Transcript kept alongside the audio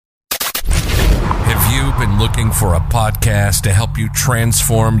you been looking for a podcast to help you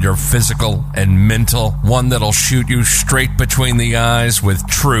transform your physical and mental? One that'll shoot you straight between the eyes with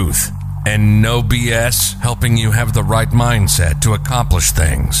truth and no BS, helping you have the right mindset to accomplish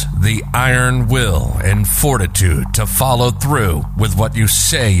things, the iron will and fortitude to follow through with what you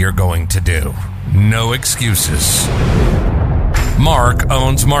say you're going to do. No excuses. Mark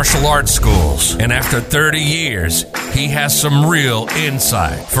owns martial arts schools, and after 30 years, he has some real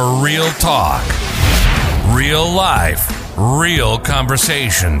insight for real talk, real life, real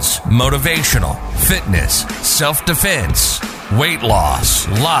conversations, motivational, fitness, self-defense, weight loss,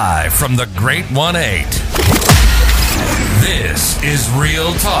 live from the Great 1-8. This is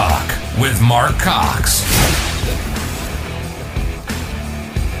Real Talk with Mark Cox.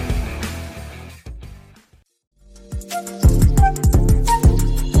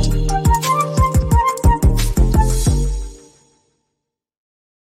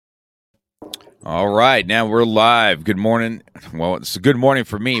 All right, now we're live. Good morning. Well, it's a good morning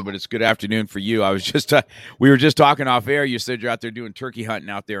for me, but it's good afternoon for you. I was just we were just talking off air. You said you're out there doing turkey hunting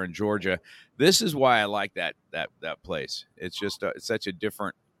out there in Georgia. This is why I like that place. It's just it's such a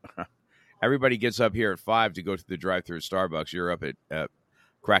different. Everybody gets up here at 5 to go to the drive-thru at Starbucks. You're up at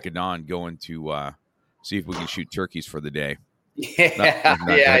crack of dawn going to see if we can shoot turkeys for the day. Yeah.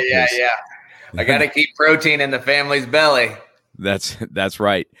 I got to keep protein in the family's belly. That's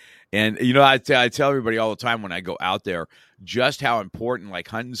right. And, you know, I tell everybody all the time when I go out there just how important, like,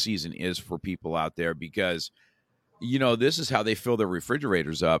 hunting season is for people out there because, you know, this is how they fill their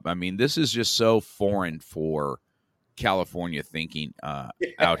refrigerators up. I mean, this is just so foreign for California thinking out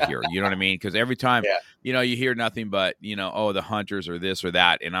here. You know what I mean? Because every time, you know, you hear nothing but, you know, oh, the hunters or this or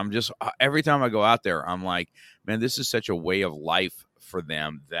that. And I'm just every time I go out there, I'm like, man, this is such a way of life for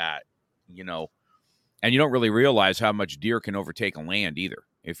them that, you know, and you don't really realize how much deer can overtake a land either.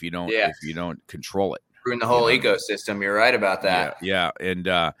 If you don't control it, ruin the whole ecosystem. You're right about that. Yeah. And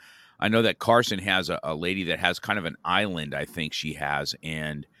I know that Carson has a lady that has kind of an island. I think she has,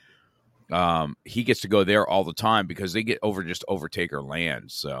 and he gets to go there all the time because they overtake her land.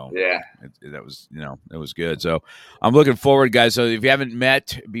 So that was good. So I'm looking forward, guys. So if you haven't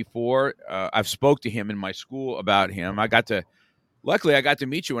met before, I've spoke to him in my school about him. Luckily I got to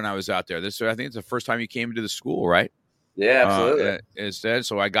meet you when I was out there. I think it's the first time you came to the school, right? Yeah, absolutely.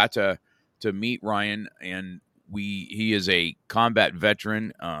 So I got to meet Ryan, and he is a combat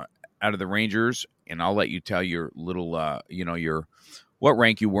veteran out of the Rangers, and I'll let you tell your little, your what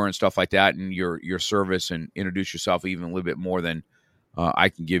rank you were and stuff like that, and your service, and introduce yourself even a little bit more than I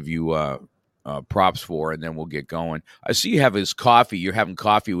can give you props for, and then we'll get going. I see you have his coffee. You're having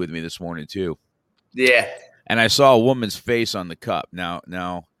coffee with me this morning too. Yeah. And I saw a woman's face on the cup. Now,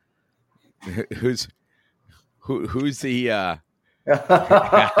 who's the I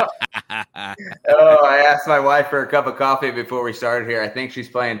asked my wife for a cup of coffee before we started here. I think she's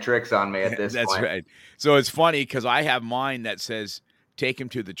playing tricks on me at this point. That's right. So it's funny because I have mine that says take him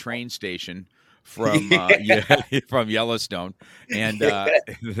to the train station from from Yellowstone. And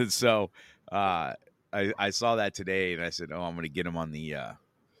so I saw that today, and I said, oh, I'm going to get him on the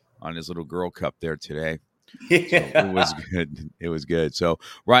on his little girl cup there today. Yeah. So it was good. It was good. So,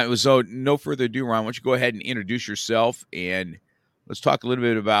 Ryan, so no further ado, Ryan, why don't you go ahead and introduce yourself, and let's talk a little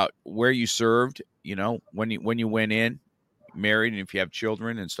bit about where you served, you know, when you went in, married, and if you have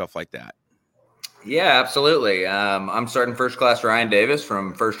children and stuff like that. Yeah, absolutely. I'm Sergeant First Class Ryan Davis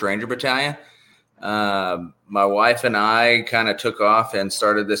from 1st Ranger Battalion. My wife and I kind of took off and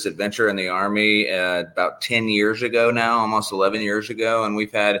started this adventure in the Army about 10 years ago now, almost 11 years ago, and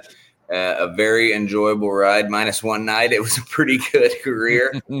we've had a very enjoyable ride, minus one night. It was a pretty good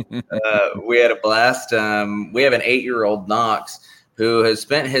career. We had a blast. We have an 8-year-old Knox who has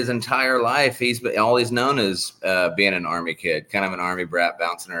spent his entire life. He's known as being an Army kid, kind of an Army brat,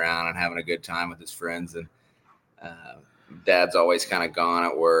 bouncing around and having a good time with his friends. And Dad's always kind of gone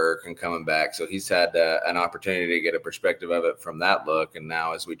at work and coming back. So he's had an opportunity to get a perspective of it from that look. And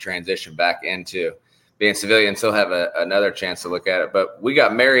now as we transition back into being civilian, still have another chance to look at it. But we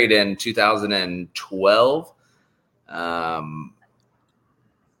got married in 2012.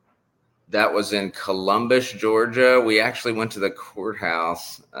 That was in Columbus, Georgia. We actually went to the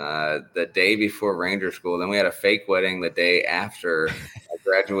courthouse the day before Ranger School. Then we had a fake wedding the day after I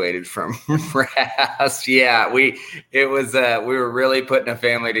graduated from RAS. Yeah, we were really putting a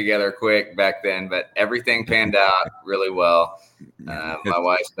family together quick back then, but everything panned out really well. My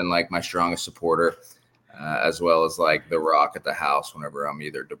wife's been like my strongest supporter. As well as like the rock at the house whenever I'm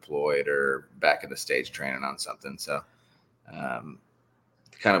either deployed or back at the stage training on something. So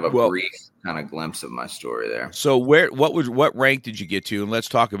kind of a brief kind of glimpse of my story there. So what rank did you get to? And let's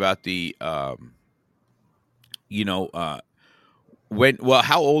talk about the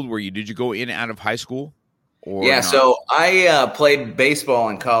how old were you? Did you go in and out of high school? Or yeah, not? so I played baseball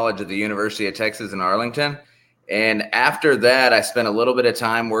in college at the University of Texas in Arlington. And after that, I spent a little bit of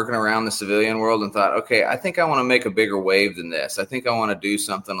time working around the civilian world and thought, okay, I think I want to make a bigger wave than this. I think I want to do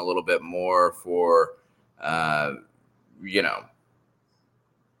something a little bit more for,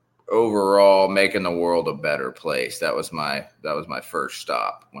 overall making the world a better place. That was my first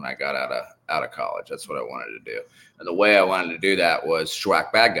stop when I got out of college. That's what I wanted to do. And the way I wanted to do that was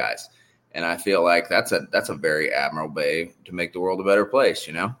schwack bad guys. And I feel like that's a very admirable way to make the world a better place,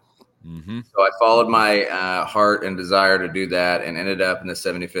 Mm-hmm. So I followed my heart and desire to do that and ended up in the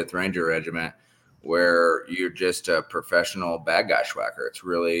 75th Ranger Regiment, where you're just a professional bad guy schwacker. It's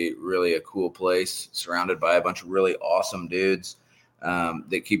really, really a cool place, surrounded by a bunch of really awesome dudes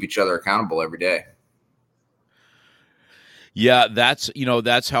that keep each other accountable every day. Yeah, that's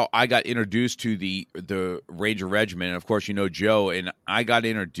how I got introduced to the Ranger Regiment. And of course, Joe, and I got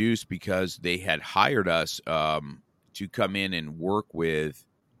introduced because they had hired us to come in and work with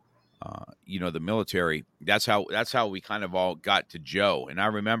the military. That's how we kind of all got to Joe. And I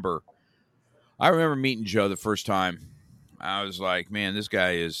remember meeting Joe the first time. I was like, man, this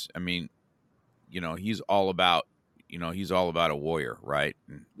guy is, he's all about a warrior, right?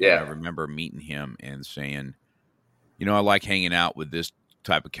 And yeah. I remember meeting him and saying, I like hanging out with this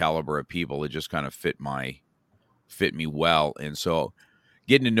type of caliber of people. It just kind of fit me well. And so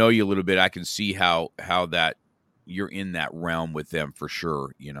getting to know you a little bit, I can see how that you're in that realm with them for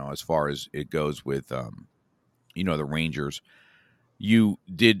sure, as far as it goes with, the Rangers.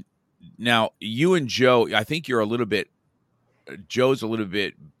 Now, you and Joe, I think Joe's a little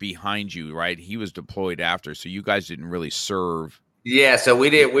bit behind you, right? He was deployed after, so you guys didn't really serve. Yeah, so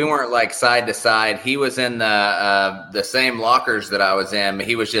we weren't like side to side. He was in the same lockers that I was in.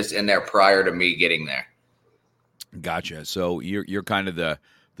 He was just in there prior to me getting there. Gotcha. So you're kind of the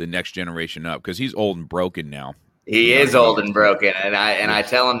next generation up, because he's old and broken now. He is old and broken, and I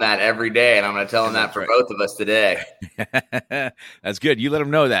tell him that every day, and I'm going to tell him that for both of us today. That's good. You let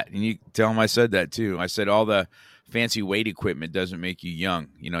him know that, and you tell him I said that too. I said all the fancy weight equipment doesn't make you young.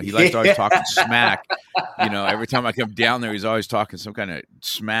 He likes to always talking smack. Every time I come down there, he's always talking some kind of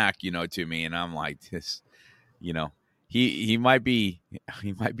smack, to me, and I'm like, this, he might be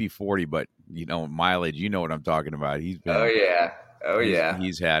 40, but mileage. You know what I'm talking about. He's been. Oh yeah.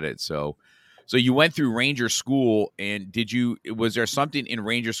 He's had it. So you went through Ranger School, and was there something in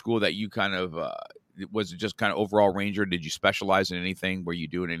Ranger School that you kind of, was it just kind of overall Ranger? Did you specialize in anything? Were you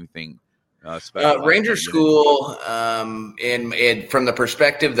doing anything Ranger School, from the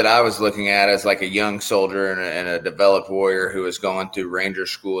perspective that I was looking at as like a young soldier and a developed warrior who was going through Ranger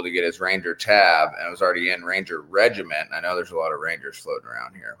School to get his Ranger tab, and I was already in Ranger Regiment. I know there's a lot of Rangers floating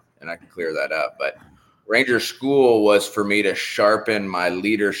around here, and I can clear that up, but Ranger School was for me to sharpen my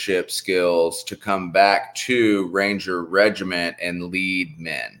leadership skills to come back to Ranger Regiment and lead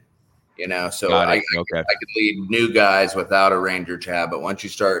men. So I could lead new guys without a Ranger tab, but once you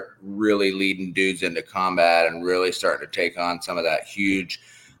start really leading dudes into combat and really starting to take on some of that huge,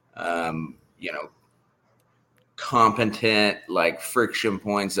 competent, like friction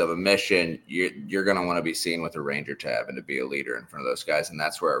points of a mission, you're going to want to be seen with a Ranger tab and to be a leader in front of those guys. And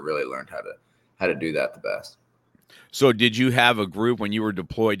that's where I really learned how to do that the best. So did you have a group when you were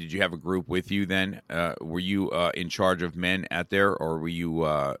deployed? Did you have a group with you then? Were you in charge of men at there, or were you,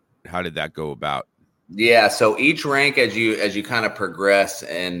 how did that go about? Yeah. So each rank, as you kind of progress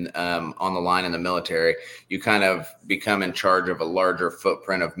and on the line in the military, you kind of become in charge of a larger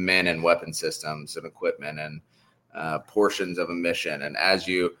footprint of men and weapon systems and equipment and portions of a mission. And as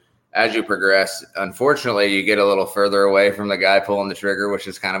you progress, unfortunately, you get a little further away from the guy pulling the trigger, which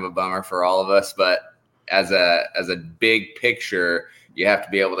is kind of a bummer for all of us. But as a big picture, you have to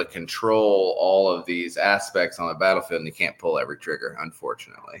be able to control all of these aspects on the battlefield, and you can't pull every trigger,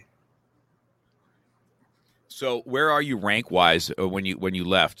 unfortunately. So where are you rank-wise when you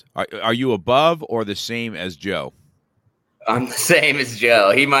left? Are you above or the same as Joe? I'm the same as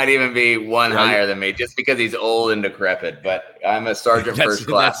Joe. He might even be one higher than me just because he's old and decrepit, but I'm a sergeant first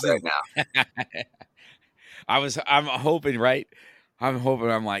class right now. I'm hoping, right?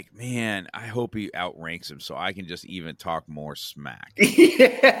 I'm like, man, I hope he outranks him so I can just even talk more smack.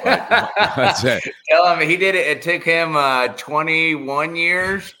 That's it. Tell him he did it. It took him 21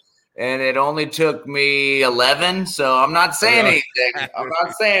 years. And it only took me 11, so I'm not saying anything. I'm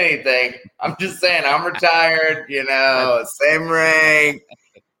just saying I'm retired, same rank.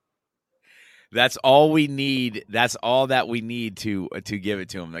 That's all we need. That's all that we need to give it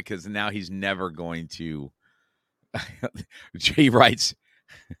to him, because now he's never going to. He writes.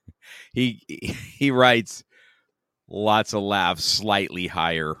 He writes. lots of laughs, slightly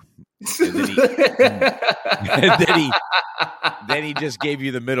higher. And then he just gave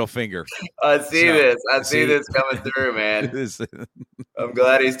you the middle finger. I see this. I see this coming through, man. I'm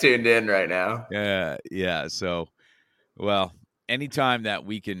glad he's tuned in right now. Yeah. So, well, anytime that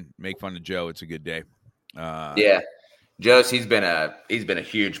we can make fun of Joe, it's a good day. Yeah, Joe's he's been a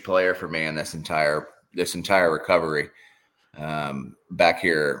huge player for me in this entire recovery. Back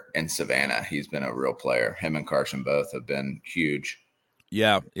here in Savannah, he's been a real player. Him and Carson both have been huge.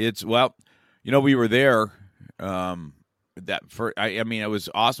 Yeah, we were there. It was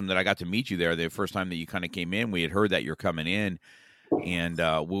awesome that I got to meet you there the first time that you kind of came in. We had heard that you're coming in, and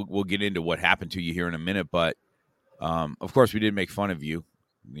we'll get into what happened to you here in a minute. But of course, we did make fun of you,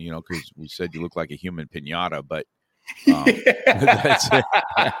 because we said you look like a human pinata. But that's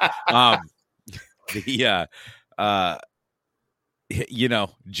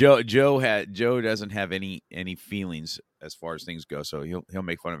Joe doesn't have any feelings as far as things go, so he'll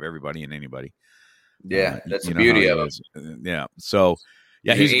make fun of every's and anybody. Yeah, that's the beauty of it. Yeah. So,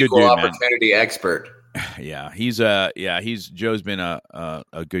 yeah, he's a good equal dude, opportunity expert. Yeah, Joe's been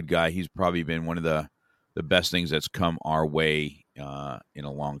a good guy. He's probably been one of the best things that's come our way in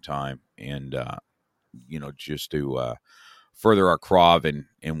a long time, and just to further our Krav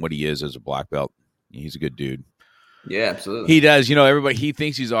and what he is as a black belt. He's a good dude. Yeah, absolutely. He does. Everybody, he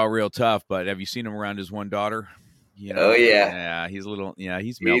thinks he's all real tough, but have you seen him around his one daughter? Oh yeah. Yeah, he's a little. Yeah,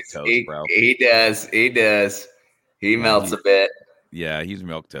 he's milquetoast, bro. He does. He melts a bit. Yeah, he's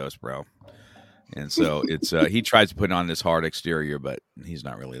milquetoast, bro. And so it's he tries to put on this hard exterior, but he's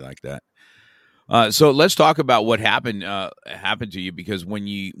not really like that. So let's talk about what happened to you, because when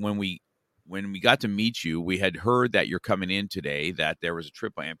we got to meet you, we had heard that you're coming in today, that there was a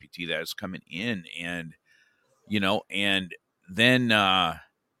triple amputee that was coming in, and then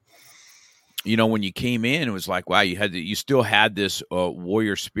when you came in, it was like, wow, you still had this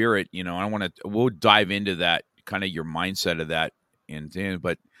warrior spirit. We'll dive into that, kind of your mindset of that,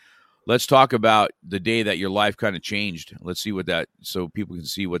 but let's talk about the day that your life kind of changed. Let's see so people can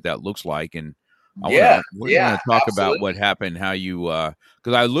see what that looks like. And we're going to talk about what happened, how you,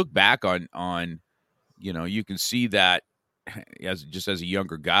 because I look back on, you can see that as a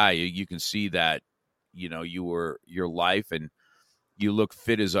younger guy, you can see that, your life, and you look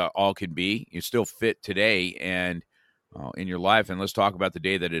fit as all can be. You're still fit today and in your life. And let's talk about the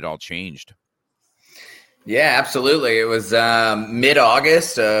day that it all changed. Yeah, absolutely. It was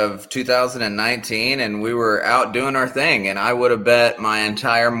mid-August of 2019, and we were out doing our thing. And I would have bet my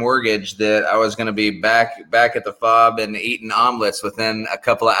entire mortgage that I was going to be back at the FOB and eating omelets within a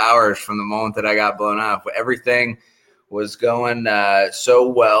couple of hours from the moment that I got blown up. Everything was going so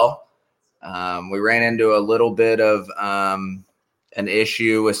well. We ran into a little bit of an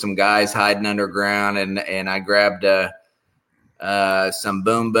issue with some guys hiding underground, and I grabbed some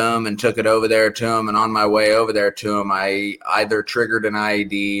boom and took it over there to him. And on my way over there to him, I either triggered an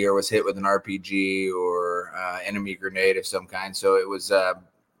IED or was hit with an RPG or enemy grenade of some kind. So it was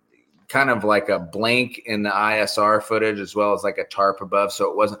kind of like a blink in the ISR footage, as well as like a tarp above. So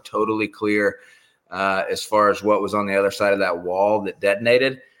it wasn't totally clear as far as what was on the other side of that wall that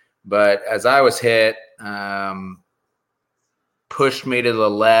detonated. But as I was hit, pushed me to the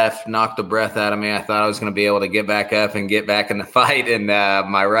left, knocked the breath out of me. I thought I was going to be able to get back up and get back in the fight, and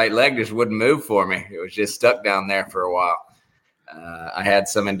my right leg just wouldn't move for me. It was just stuck down there for a while. I had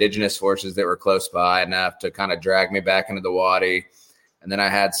some indigenous forces that were close by enough to kind of drag me back into the wadi. And then I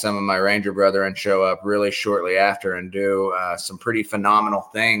had some of my Ranger brethren show up really shortly after and do some pretty phenomenal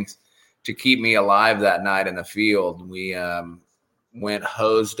things to keep me alive that night in the field. We went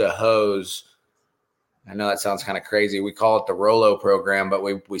hose to hose. I know that sounds kind of crazy. We call it the Rolo program, but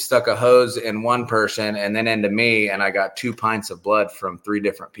we stuck a hose in one person and then into me, and I got 2 pints of blood from 3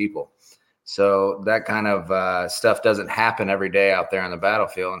 different people. So that kind of stuff doesn't happen every day out there on the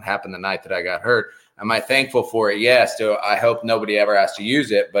battlefield, and happened the night that I got hurt. Am I thankful for it? Yes. So I hope nobody ever has to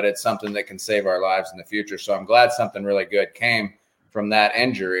use it, but it's something that can save our lives in the future. So I'm glad something really good came from that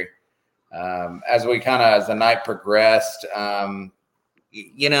injury. As the night progressed, the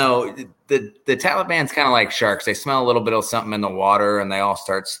Taliban's kind of like sharks. They smell a little bit of something in the water, and they all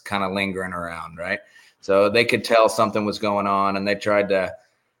start kind of lingering around, right? So they could tell something was going on, and they tried to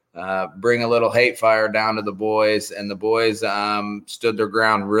bring a little hate fire down to the boys, and the boys stood their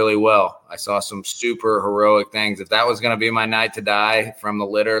ground really well. I saw some super heroic things. If that was going to be my night to die from the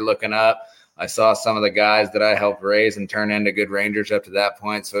litter looking up, I saw some of the guys that I helped raise and turn into good Rangers up to that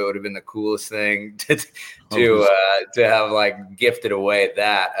point. So it would have been the coolest thing to have like gifted away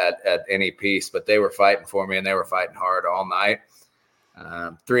that at any piece. But they were fighting for me, and they were fighting hard all night.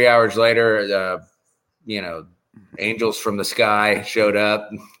 3 hours later, angels from the sky showed up.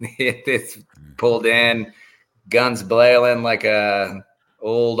 It's pulled in, guns blazing like a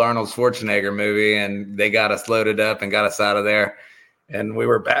old Arnold Schwarzenegger movie, and they got us loaded up and got us out of there. And we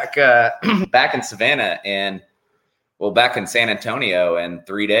were back back in Savannah back in San Antonio in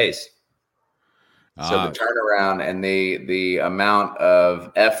 3 days. So the turnaround and the amount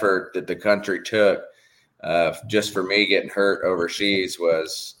of effort that the country took just for me getting hurt overseas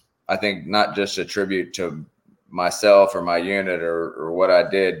was, I think, not just a tribute to myself or my unit or what I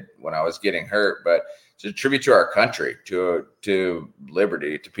did when I was getting hurt, but it's a tribute to our country, to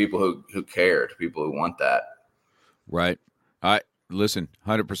liberty, to people who care, to people who want that. Right. I listen,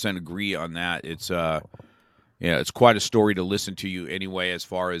 100% agree on that. It's it's quite a story to listen to you anyway, as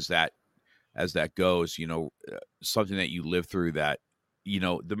far as that goes, something that you live through that,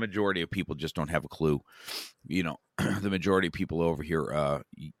 the majority of people just don't have a clue. The majority of people over here,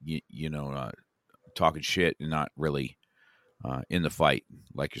 talking shit and not really in the fight,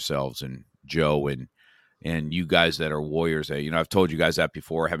 like yourselves and Joe and you guys that are warriors. I've told you guys that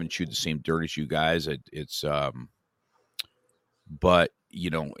before. I haven't chewed the same dirt as you guys. But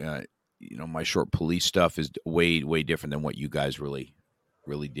my short police stuff is way, way different than what you guys really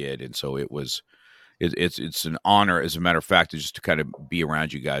did. And so it's an honor, as a matter of fact, just to kind of be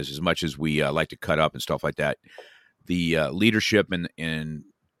around you guys, as much as we like to cut up and stuff like that. The leadership and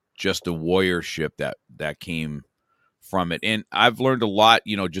just the warriorship that came from it. And I've learned a lot,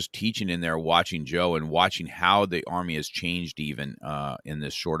 just teaching in there, watching Joe and watching how the Army has changed even in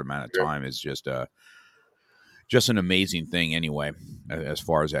this short amount of time is just an amazing thing anyway, as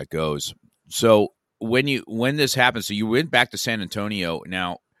far as that goes. So when this happened, so you went back to San Antonio.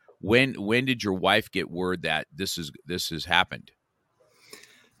 Now, when did your wife get word that this has happened?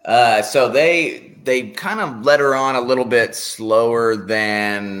 So they kind of let her on a little bit slower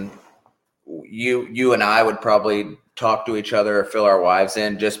than you and I would probably talk to each other or fill our wives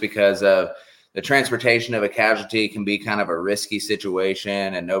in, just because of the transportation of a casualty can be kind of a risky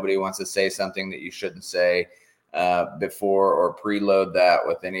situation, and nobody wants to say something that you shouldn't say before or preload that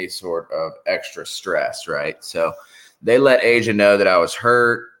with any sort of extra stress, right? So they let Asia know that I was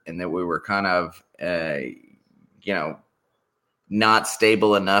hurt and that we were kind of, not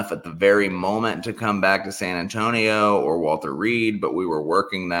stable enough at the very moment to come back to San Antonio or Walter Reed, but we were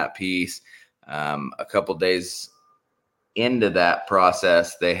working that piece. A couple days into that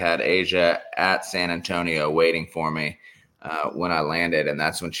process, they had Asia at San Antonio waiting for me when I landed, and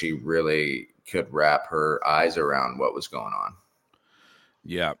that's when she really could wrap her eyes around what was going on.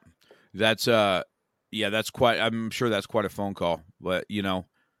 Yeah, that's quite. I'm sure that's quite a phone call, but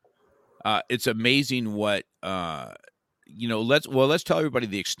it's amazing what Let's tell everybody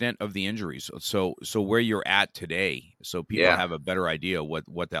the extent of the injuries. So where you're at today, so people have a better idea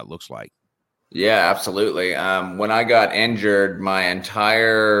what that looks like. Yeah, absolutely. When I got injured, my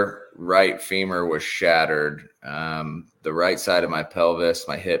entire right femur was shattered. The right side of my pelvis,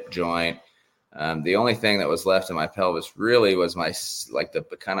 my hip joint. The only thing that was left in my pelvis really was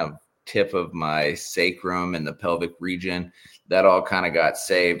the kind of tip of my sacrum and the pelvic region. That all kind of got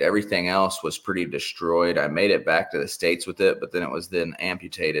saved. Everything else was pretty destroyed. I made it back to the States with it, but then it was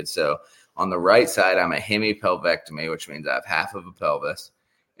amputated. So on the right side, I'm a hemipelvectomy, which means I have half of a pelvis.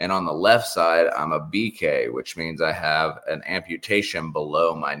 And on the left side, I'm a BK, which means I have an amputation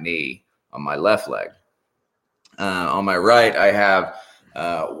below my knee on my left leg. On my right, I have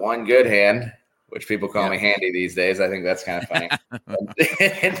one good hand, which people call me handy these days. I think that's kind of funny.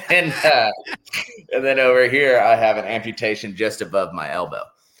 and then over here, I have an amputation just above my elbow.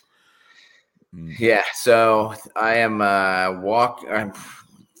 Yeah, so I am I'm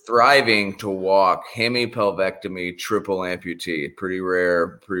thriving to walk hemipelvectomy, triple amputee. Pretty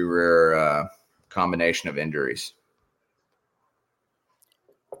rare combination of injuries.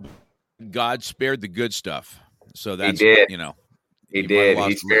 God spared the good stuff. So that's, He did. He did.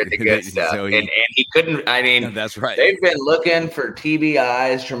 He spared the good stuff. So and he couldn't, that's right. They've been looking for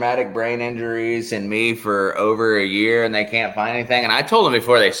TBIs, traumatic brain injuries, in me for over a year, and they can't find anything. And I told them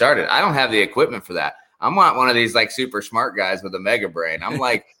before they started, I don't have the equipment for that. I'm not one of these super smart guys with a mega brain. I'm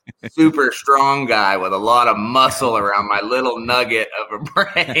super strong guy with a lot of muscle around my little nugget of a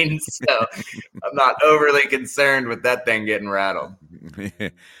brain. So I'm not overly concerned with that thing getting rattled.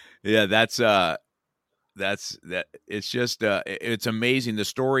 Yeah, that's it's just it's amazing, the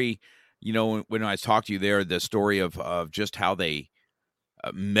story. When I talked to you there, the story of just how they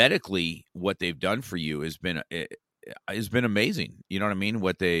medically what they've done for you has been amazing. You know what I mean?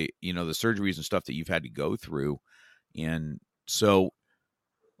 What they the surgeries and stuff that you've had to go through. And so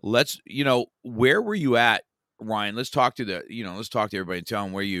let's where were you at, Ryan? Let's talk to everybody and tell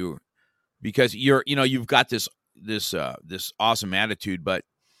them where you, because you've got this this awesome attitude, but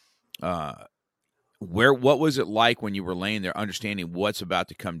what was it like when you were laying there, understanding what's about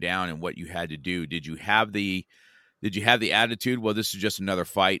to come down and what you had to do? Did you have the attitude? Well, this is just another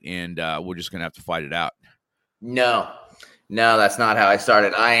fight, and we're just gonna have to fight it out. No, that's not how I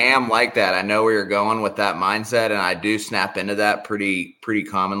started. I am like that. I know where you're going with that mindset, and I do snap into that pretty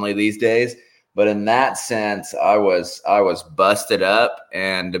commonly these days. But in that sense, I was busted up,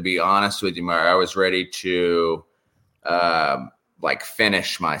 and to be honest with you, Mark, I was ready to like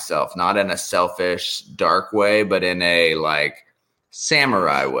finish myself, not in a selfish, dark way, but in a like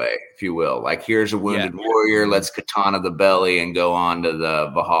samurai way, if you will. Like, here's a wounded warrior, let's katana the belly and go on to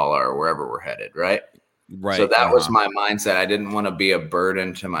the Valhalla or wherever we're headed, right? Right. So that was my mindset. I didn't want to be a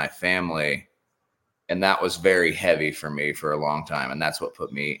burden to my family. And that was very heavy for me for a long time. And that's what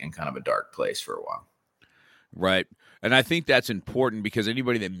put me in kind of a dark place for a while. Right. And I think that's important because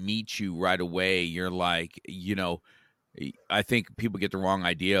anybody that meets you right away, you're like, I think people get the wrong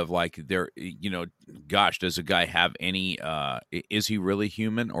idea of like, gosh, does a guy have any, is he really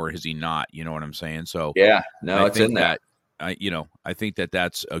human or is he not? You know what I'm saying? So yeah, no, it's in that. I think that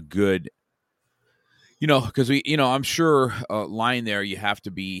that's a good, because I'm sure lying there, you have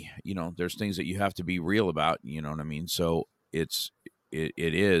to be, there's things that you have to be real about, you know what I mean? So it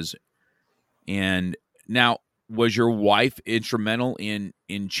is. And now, was your wife instrumental in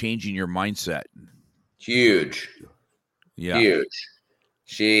changing your mindset? Huge. Yeah. Huge.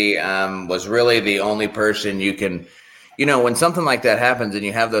 She was really the only person you can, when something like that happens and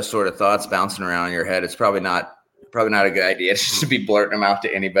you have those sort of thoughts bouncing around in your head, it's probably not a good idea just to be blurting them out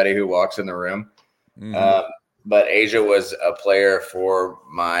to anybody who walks in the room. Mm-hmm. But Asia was a player for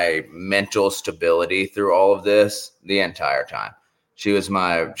my mental stability through all of this the entire time. She was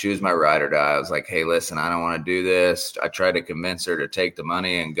my ride or die. I was like, hey, listen, I don't want to do this. I tried to convince her to take the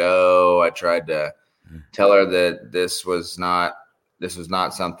money and go. I tried to tell her that this was not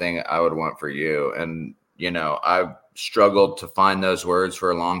something I would want for you. And, I've struggled to find those words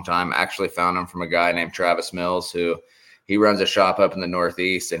for a long time. I actually found them from a guy named Travis Mills, who he runs a shop up in the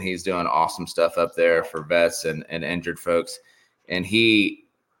Northeast, and he's doing awesome stuff up there for vets and injured folks. And he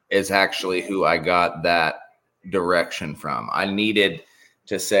is actually who I got that direction from. I needed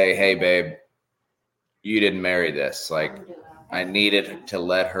to say, hey, babe, you didn't marry this. Like, I needed to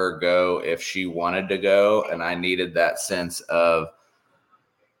let her go if she wanted to go. And I needed that sense of,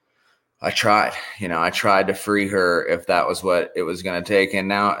 I tried to free her if that was what it was going to take. And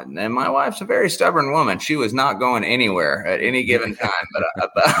my wife's a very stubborn woman. She was not going anywhere at any given time,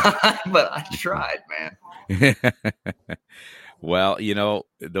 but I tried, man. Well,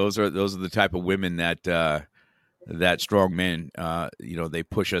 those are the type of women that strong men, they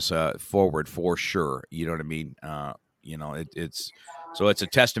push us forward for sure. You know what I mean? It's a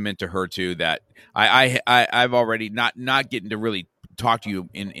testament to her too, that I've already not getting to really talk to you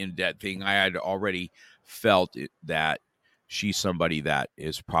in that thing. I had already felt that she's somebody that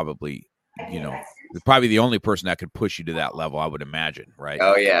is probably, probably the only person that could push you to that level, I would imagine. Right.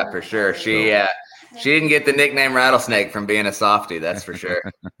 Oh yeah, for sure. She didn't get the nickname Rattlesnake from being a softie. That's for sure.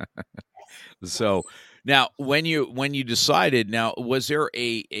 So now when you decided, now, was there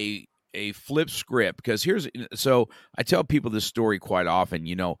a flip script? Because I tell people this story quite often.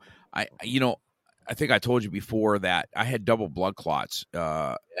 I think I told you before that I had double blood clots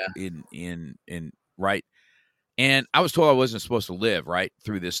in right. And I was told I wasn't supposed to live right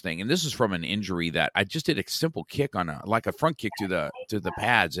through this thing. And this is from an injury that I just did a simple kick on a front kick to the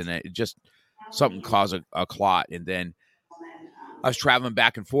pads. And it just, something caused a clot. And then I was traveling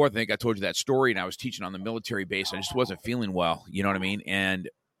back and forth. I think I told you that story, and I was teaching on the military base. I just wasn't feeling well. You know what I mean? And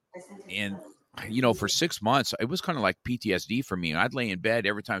for 6 months, it was kind of like PTSD for me. And I'd lay in bed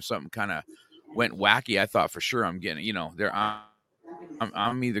every time something kind of went wacky. I thought for sure I'm getting,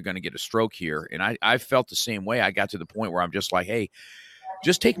 I'm either going to get a stroke here. And I felt the same way. I got to the point where I'm just like, hey,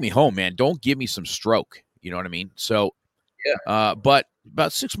 just take me home, man. Don't give me some stroke. You know what I mean? So, but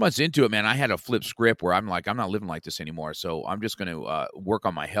about 6 months into it, man, I had a flip script where I'm like, I'm not living like this anymore. So I'm just going to work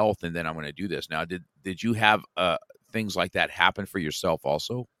on my health, and then I'm going to do this. Now, did you have things like that happen for yourself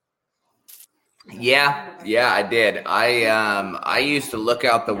also? Yeah, I did. I used to look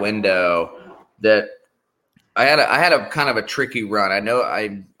out the window. That I had a kind of a tricky run. I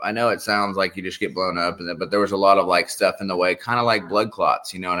know it sounds like you just get blown up, but there was a lot of like stuff in the way, kind of like blood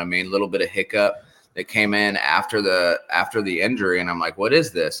clots. You know what I mean? A little bit of hiccup that came in after the injury, and I'm like, what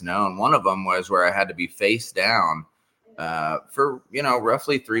is this? No, and one of them was where I had to be face down for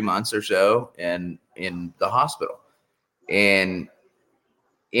roughly 3 months or so in the hospital, and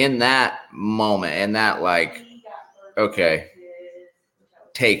in that moment, and that like, okay,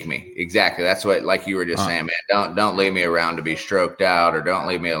 take me. Exactly. That's what, like you were just saying, man, don't leave me around to be stroked out, or don't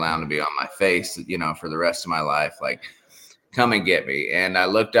leave me around to be on my face, for the rest of my life. Like, come and get me. And I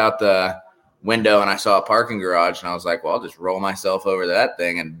looked out the window and I saw a parking garage, and I was like, well, I'll just roll myself over to that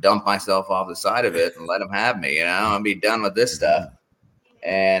thing and dump myself off the side of it and let them have me, and be done with this stuff.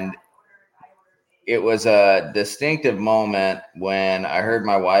 And it was a distinctive moment when I heard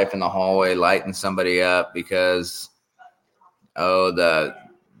my wife in the hallway lighting somebody up because,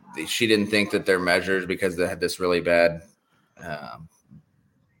 she didn't think that their measures, because they had this really bad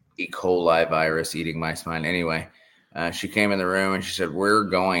E. coli virus eating my spine. Anyway, she came in the room and she said, we're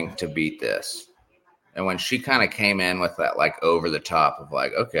going to beat this. And when she kind of came in with that, like, over the top of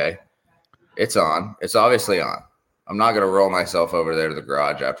like, okay, it's on. It's obviously on. I'm not going to roll myself over there to the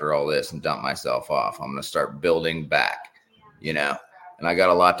garage after all this and dump myself off. I'm going to start building back, and I got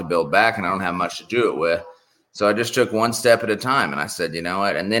a lot to build back, and I don't have much to do it with. So I just took one step at a time, and I said, you know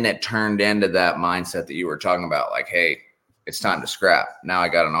what? And then it turned into that mindset that you were talking about, like, hey, it's time to scrap. Now I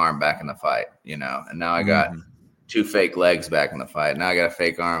got an arm back in the fight, and now I got 2 fake legs back in the fight. Now I got a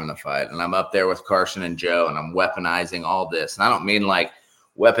fake arm in the fight, and I'm up there with Carson and Joe, and I'm weaponizing all this. And I don't mean like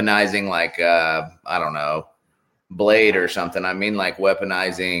weaponizing like, I don't know, Blade or something. I mean like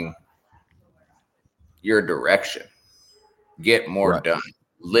weaponizing your direction. Get more done.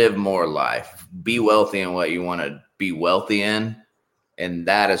 Live more life. Be wealthy in what you want to be wealthy in. And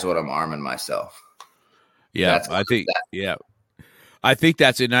that is what I'm arming myself. Yeah, I think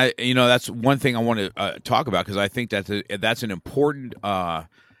that's it. And that's one thing I want to talk about, because I think that's an important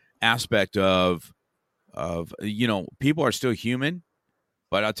aspect of people are still human,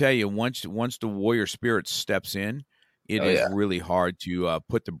 but I'll tell you, once the warrior spirit steps in, it is really hard to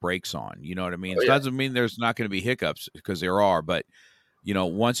put the brakes on. You know what I mean? It doesn't mean there's not going to be hiccups, because there are, but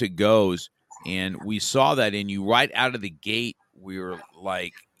once it goes, and we saw that in you right out of the gate, we were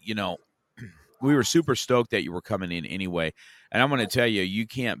like, we were super stoked that you were coming in anyway. And I'm going to tell you, you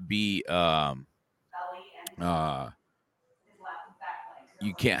can't be, you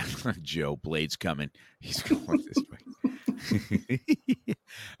can't, Joe Blade's coming. He's going this way.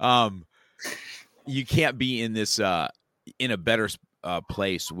 You can't be in this, in a better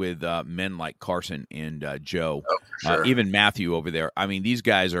place with men like Carson and Joe, sure. Even Matthew over there. I mean, these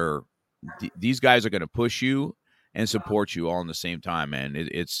guys are going to push you and support you all in the same time, man.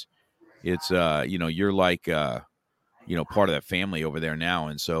 It's you're like, part of that family over there now.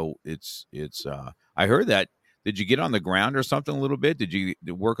 And so it's I heard that. Did you get on the ground or something a little bit? Did you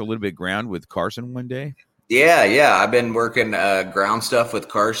work a little bit ground with Carson one day? Yeah. I've been working ground stuff with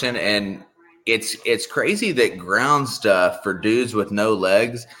Carson, and it's crazy that ground stuff for dudes with no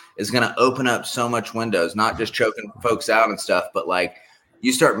legs is going to open up so much windows, not just choking folks out and stuff, but like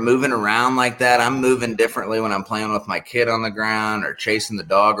you start moving around like that. I'm moving differently when I'm playing with my kid on the ground or chasing the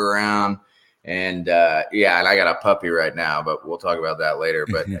dog around. And and I got a puppy right now, but we'll talk about that later.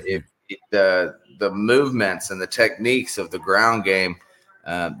 But the movements and the techniques of the ground game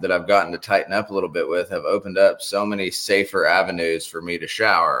that I've gotten to tighten up a little bit with have opened up so many safer avenues for me to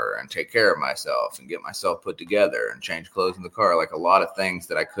shower and take care of myself and get myself put together and change clothes in the car. Like a lot of things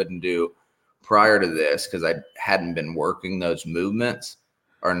that I couldn't do prior to this because I hadn't been working those movements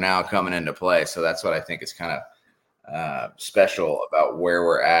are now coming into play. So that's what I think is kind of special about where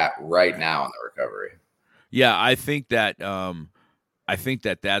we're at right now in the recovery. Yeah, I think that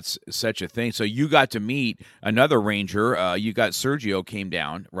that's such a thing. So you got to meet another Ranger. You got Sergio came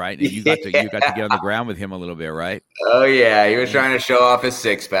down, right? And you got to get on the ground with him a little bit, right? Oh yeah, he was trying to show off his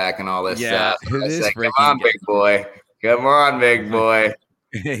 6-pack and all this stuff. Come on, big boy. Come on, big boy.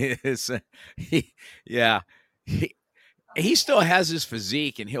 He still has his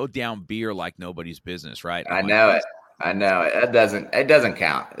physique, and he'll down beer like nobody's business, right? I know it. It doesn't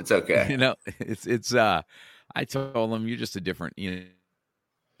count. It's okay. It's I told him you're just a different,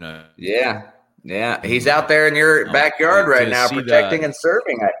 Yeah. He's out there in your backyard right now, protecting and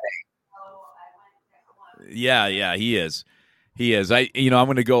serving, I think. Yeah, he is. I'm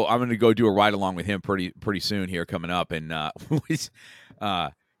going to go do a ride along with him pretty soon here coming up, and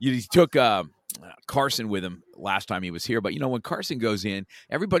he took Carson with him last time he was here. But when Carson goes in,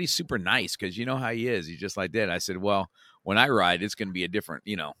 everybody's super nice because you know how he is. He's just like that. I said, well, when I ride, it's going to be a different,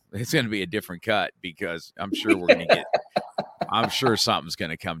 it's going to be a different cut because I'm sure we're going to get. I'm sure something's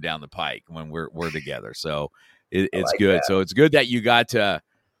going to come down the pike when we're together. So it's good. That. So it's good that you got to.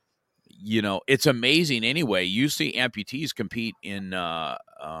 It's amazing. Anyway, you see amputees compete in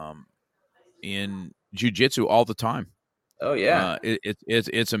jiu-jitsu all the time. Oh yeah,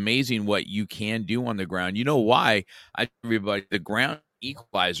 it's amazing what you can do on the ground. You know why? I tell everybody the ground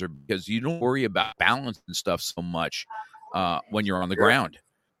equalizer because you don't worry about balance and stuff so much when you're on the ground.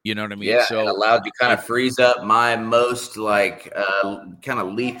 You know what I mean? Yeah, So it allowed you kind of freeze up my most like kind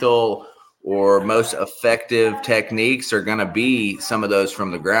of lethal or most effective techniques are going to be some of those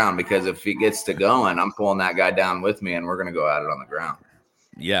from the ground, because if he gets to going, I'm pulling that guy down with me and we're going to go at it on the ground.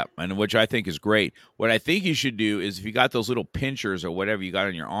 yeah, and which I think is great. What I think you should do is if you got those little pinchers or whatever you got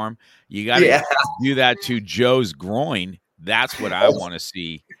on your arm, you got to do that to Joe's groin. That's what I want to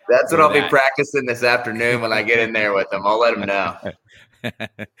see. That's what I'll be practicing this afternoon when I get in there with him. I'll let him know.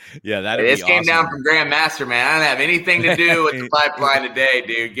 Yeah, that this came down from Grandmaster, man. I don't have anything to do with the pipeline today,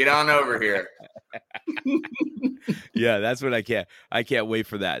 dude. Get on over here. Yeah, that's what I can't wait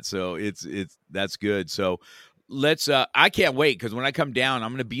for that. So that's good. So let's I can't wait, because when I come down, I'm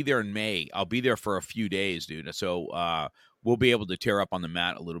going to be there in May. I'll be there for a few days, dude. So we'll be able to tear up on the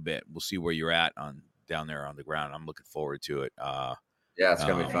mat a little bit. We'll see where you're at down there on the ground. I'm looking forward to it. Yeah, it's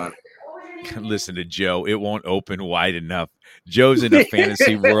gonna be fun. Listen to Joe. It won't open wide enough. Joe's in a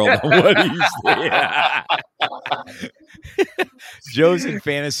fantasy world. Joe's in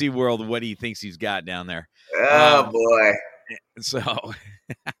fantasy world. What he thinks he's got down there. Oh boy. So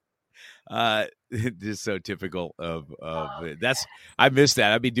just so typical of that's, I miss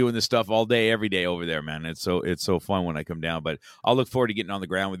that. I'd be doing this stuff all day, every day over there, man. It's so fun when I come down, but I'll look forward to getting on the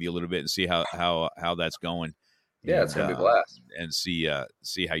ground with you a little bit and see how that's going. Yeah, it's gonna be a blast. And see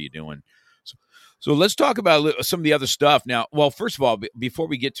how you're doing. So let's talk about some of the other stuff now. Well, first of all, before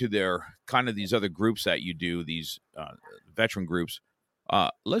we get to these other groups that you do, these veteran groups,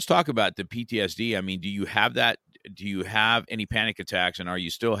 let's talk about the PTSD. I mean, do you have that? Do you have any panic attacks, and are you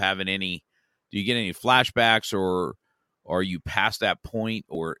still having any? Do you get any flashbacks, or are you past that point,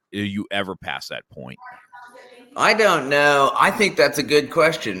 or are you ever past that point? I don't know. I think that's a good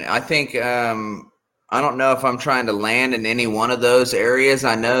question. I think I don't know if I'm trying to land in any one of those areas.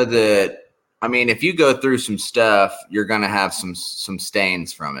 I know that. I mean, if you go through some stuff, you're going to have some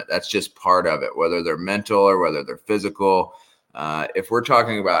stains from it. That's just part of it, whether they're mental or whether they're physical. If we're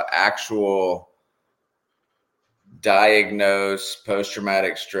talking about actual diagnosed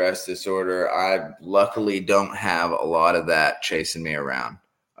post-traumatic stress disorder, I luckily don't have a lot of that chasing me around.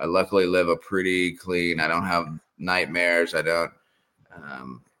 I luckily live a pretty clean. I don't have nightmares. I don't,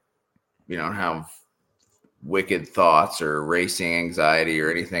 have wicked thoughts or racing anxiety or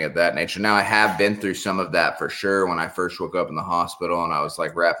anything of that nature. Now, I have been through some of that for sure. When I first woke up in the hospital and I was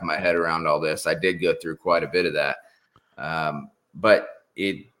like wrapping my head around all this, I did go through quite a bit of that. But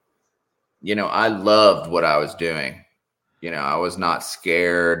it, I loved what I was doing. I was not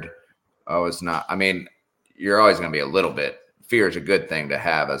scared. I mean, you're always going to be a little bit. Fear is a good thing to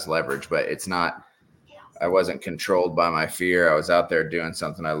have as leverage, but it's not. I wasn't controlled by my fear. I was out there doing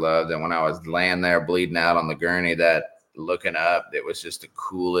something I loved. And when I was laying there bleeding out on the gurney, looking up, it was just the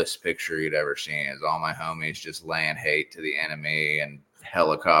coolest picture you'd ever seen. It was all my homies just laying hate to the enemy and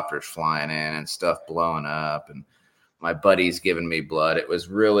helicopters flying in and stuff blowing up and my buddies giving me blood. It was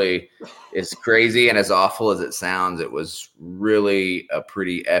really, as crazy and as awful as it sounds, it was really a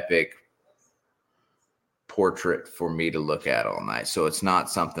pretty epic portrait for me to look at all night. So it's not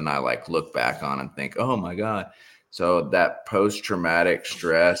something I like look back on and think, oh my God. So that post-traumatic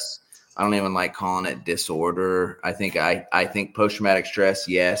stress, I don't even like calling it disorder. I think post-traumatic stress,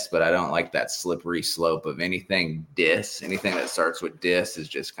 yes, but I don't like that slippery slope of anything that starts with dis is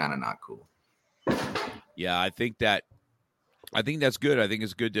just kind of not cool. Yeah, I think that's good. I think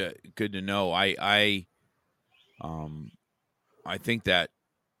it's good to know. I think that.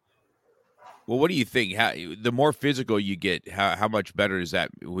 Well, what do you think? The more physical you get, how much better is that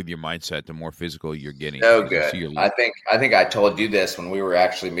with your mindset? The more physical you're getting. So good. I think I told you this when we were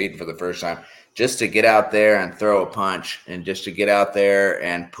actually meeting for the first time. Just to get out there and throw a punch, and just to get out there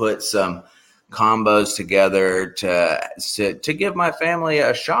and put some combos together to give my family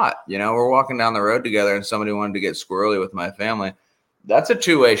a shot. We're walking down the road together, and somebody wanted to get squirrely with my family. That's a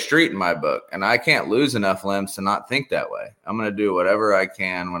two-way street in my book, and I can't lose enough limbs to not think that way. I'm going to do whatever I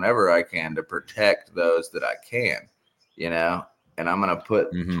can, whenever I can, to protect those that I can, and I'm going to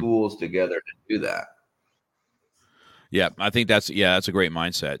put tools together to do that. Yeah, I think that's a great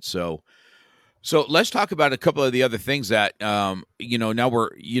mindset. So let's talk about a couple of the other things that, now we're,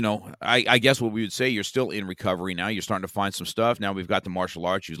 I guess what we would say, you're still in recovery now. You're starting to find some stuff. Now we've got the martial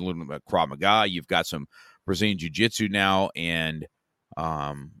arts. You're learning about Krav Maga. You've got some Brazilian Jiu-Jitsu now, and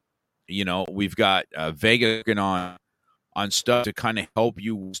we've got Vega on stuff to kind of help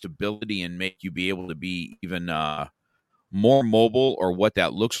you with stability and make you be able to be even more mobile, or what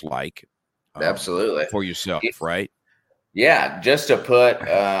that looks like. Absolutely. For yourself, right? Yeah, just to put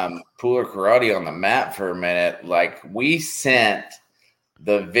Pooler Karate on the map for a minute, like we sent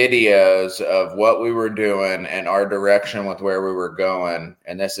the videos of what we were doing and our direction with where we were going.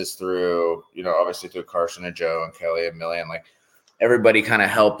 And this is through, obviously through Carson and Joe and Kelly and Millie, and like everybody kind of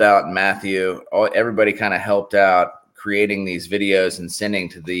helped out. And Matthew, everybody kind of helped out creating these videos and sending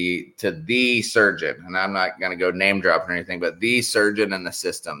to the surgeon. And I'm not going to go name drop or anything, but the surgeon in the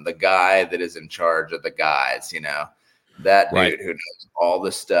system, the guy that is in charge of the guys, that dude who knows all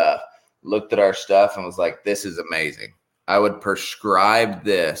the stuff, looked at our stuff and was like, this is amazing. I would prescribe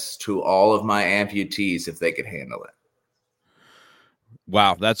this to all of my amputees if they could handle it.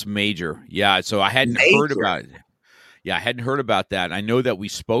 Wow, that's major. Yeah, so I hadn't heard about it. Yeah, I hadn't heard about that. I know that we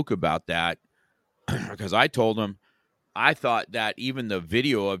spoke about that because I told him I thought that even the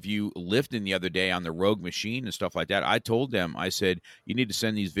video of you lifting the other day on the Rogue machine and stuff like that, I told them, I said, you need to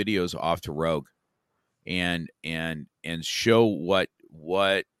send these videos off to Rogue and show what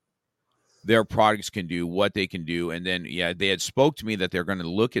their products can do, what they can do. And then, they had spoke to me that they're going to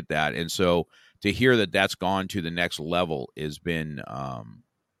look at that. And so to hear that that's gone to the next level has been,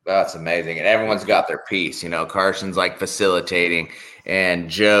 that's amazing. And everyone's got their piece, Carson's like facilitating and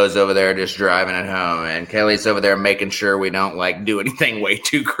Joe's over there just driving it home. And Kelly's over there making sure we don't like do anything way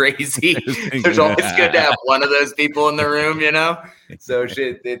too crazy. There's always good to have one of those people in the room, So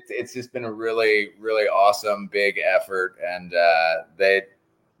it's just been a really, really awesome, big effort. And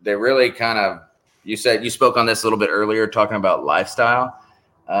they really kind of, you spoke on this a little bit earlier, talking about lifestyle.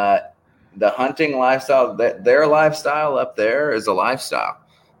 The hunting lifestyle, their lifestyle up there is a lifestyle.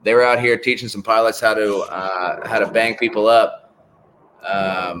 They were out here teaching some pilots how to bang people up.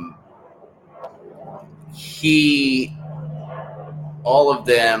 All of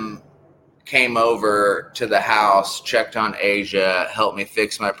them came over to the house, checked on Asia, helped me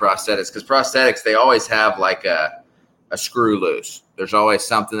fix my prosthetics. Because prosthetics, they always have like a screw loose. There's always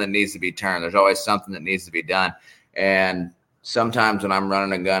something that needs to be turned. There's always something that needs to be done. And sometimes when I'm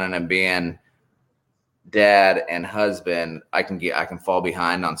running a gun and I'm being dad and husband, I can fall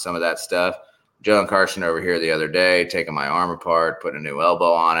behind on some of that stuff. Joe and Carson over here the other day, taking my arm apart, putting a new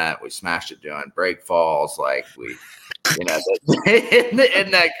elbow on it. We smashed it doing break falls. Like isn't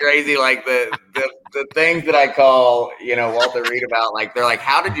that crazy? Like the things that I call, Walter Reed about, like, they're like,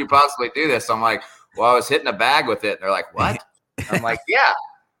 how did you possibly do this? I'm like, well, I was hitting a bag with it. And they're like, what? I'm like, yeah.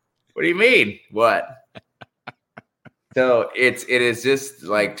 What do you mean? What? So it is just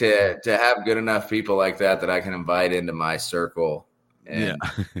like to have good enough people like that I can invite into my circle. And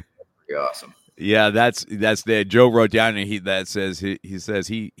pretty awesome. Yeah, that's the Joe wrote down, and he says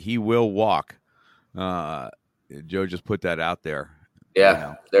he will walk. Joe just put that out there.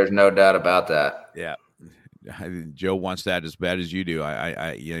 Yeah, there's no doubt about that. Yeah, Joe wants that as bad as you do.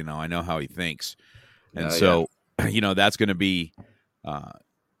 I know how he thinks, and that's going to be.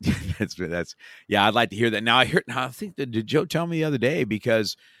 That's I'd like to hear that. Now I think that, did Joe tell me the other day,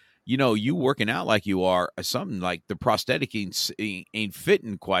 because you working out like you are, something like the prosthetic ain't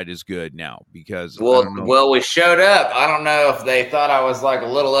fitting quite as good now, because we showed up. I don't know if they thought I was like a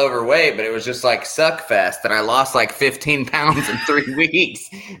little overweight, but it was just like suck fest, and I lost like 15 pounds in 3 weeks.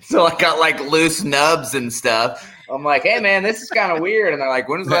 So I got like loose nubs and stuff. I'm like, hey man, this is kind of weird. And they're like,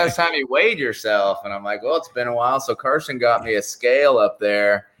 when's the last time you weighed yourself? And I'm like, well, it's been a while. So Carson got me a scale up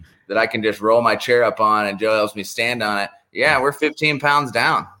there that I can just roll my chair up on, and Joe helps me stand on it. Yeah, we're 15 pounds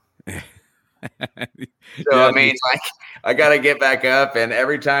down. So I mean, like, I got to get back up, and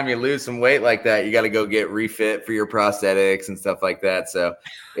every time you lose some weight like that, you got to go get refit for your prosthetics and stuff like that. So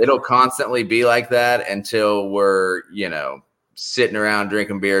it'll constantly be like that until we're, sitting around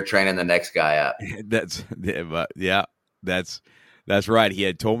drinking beer, training the next guy up. That's right. He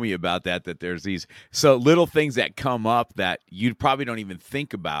had told me about that there's these little things that come up that you probably don't even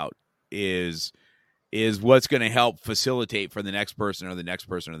think about is what's going to help facilitate for the next person or the next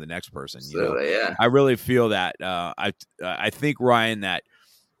person or the next person. Yeah. I really feel that. I think, Ryan, that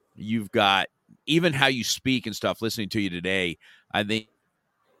you've got, even how you speak and stuff, listening to you today, I think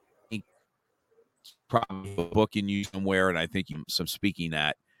probably booking you somewhere, and I think some speaking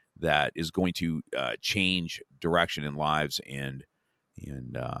that is going to change direction in lives, and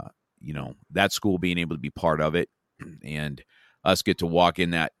that school being able to be part of it, and us get to walk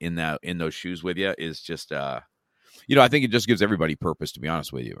in those shoes with you is just I think it just gives everybody purpose, to be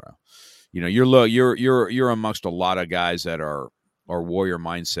honest with you, bro. You're amongst a lot of guys that are warrior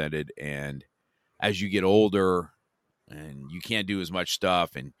mindseted, and as you get older and you can't do as much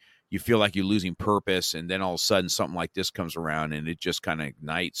stuff and you feel like you're losing purpose, and then all of a sudden something like this comes around and it just kind of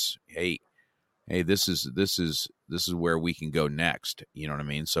ignites, hey, this is where we can go next. You know what I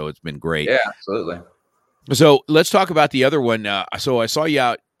mean? So it's been great. Yeah, absolutely. So let's talk about the other one. So I saw you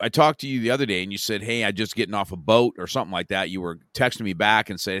out I talked to you the other day and you said, hey, I just getting off a boat or something like that. You were texting me back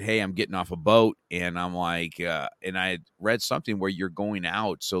and said, hey, I'm getting off a boat. And I'm like, and I had read something where you're going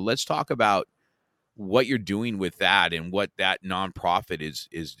out. So let's talk about what you're doing with that and what that nonprofit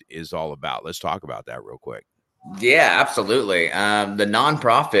is all about. Let's talk about that real quick. Yeah, absolutely. The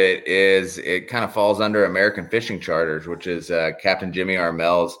nonprofit it kind of falls under American Fishing Charters, which is Captain Jimmy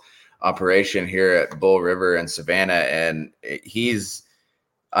Armel's operation here at Bull River in Savannah. And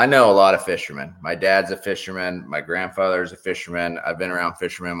I know a lot of fishermen. My dad's a fisherman. My grandfather's a fisherman. I've been around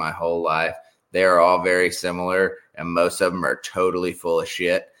fishermen my whole life. They are all very similar, and most of them are totally full of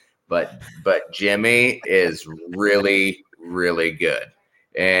shit. But Jimmy is really, really good.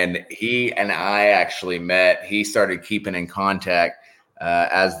 And he and I actually met. He started keeping in contact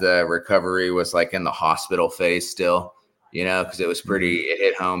as the recovery was like in the hospital phase still, because it was it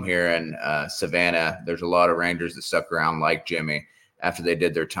hit home here in Savannah. There's a lot of Rangers that stuck around like Jimmy after they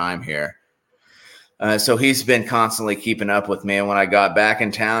did their time here. So he's been constantly keeping up with me. And when I got back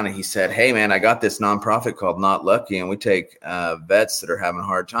in town, he said, hey, man, I got this nonprofit called Not Lucky, and we take vets that are having a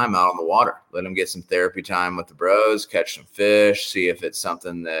hard time out on the water, let them get some therapy time with the bros, catch some fish, see if it's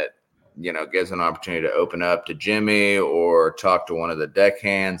something that, gives an opportunity to open up to Jimmy or talk to one of the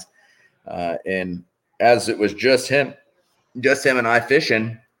deckhands. And as it was just him and I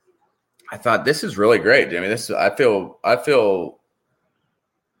fishing, I thought, this is really great, Jimmy. I feel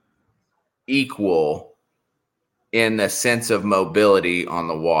equal in the sense of mobility on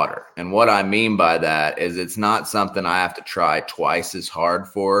the water. And what I mean by that is it's not something I have to try twice as hard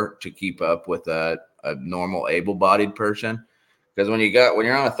for to keep up with a normal able-bodied person. Because when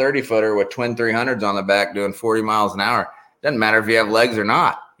you're on a 30-footer with twin 300s on the back doing 40 miles an hour, it doesn't matter if you have legs or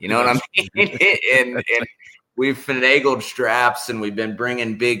not. You know what I mean? and we've finagled straps and we've been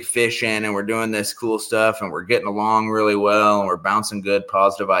bringing big fish in and we're doing this cool stuff and we're getting along really well and we're bouncing good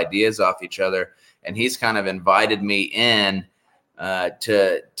positive ideas off each other. And he's kind of invited me in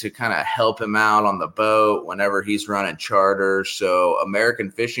to kind of help him out on the boat whenever he's running charters. So American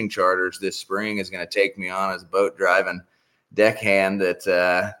Fishing Charters this spring is going to take me on as a boat driving deckhand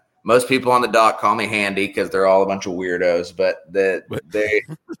that most people on the dock call me Handy because they're all a bunch of weirdos, but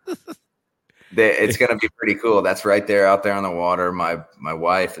it's going to be pretty cool. That's right there out there on the water. My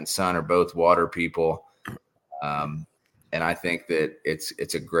wife and son are both water people. And I think that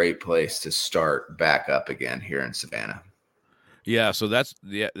it's a great place to start back up again here in Savannah. Yeah. So that's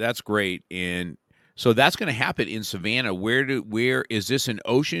great. And so that's going to happen in Savannah. Where is this an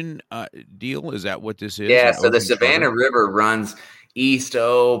ocean deal? Is that what this is? Yeah. So the Savannah River runs east,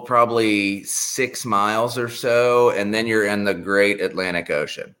 probably 6 miles or so. And then you're in the great Atlantic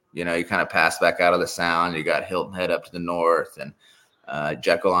Ocean. You kind of pass back out of the Sound. You got Hilton Head up to the north and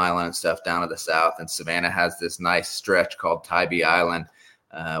Jekyll Island and stuff down to the south. And Savannah has this nice stretch called Tybee Island,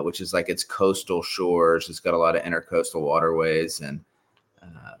 which is like its coastal shores. It's got a lot of intercoastal waterways, and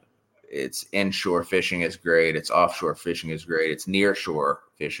its inshore fishing is great. Its offshore fishing is great. Its nearshore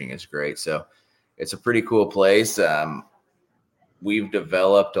fishing is great. So it's a pretty cool place. We've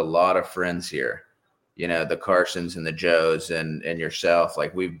developed a lot of friends here. The Carsons and the Joes and yourself,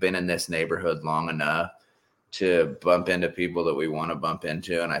 like we've been in this neighborhood long enough to bump into people that we want to bump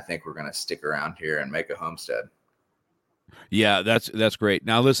into. And I think we're going to stick around here and make a homestead. Yeah, that's great.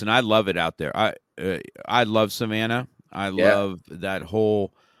 Now, listen, I love it out there. I love Savannah. I love that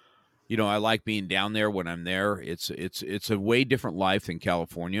whole, I like being down there when I'm there. It's a way different life than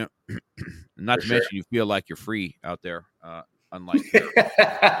California. Not to mention you feel like you're free out there. Unlike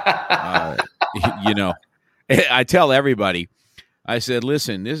I tell everybody, I said,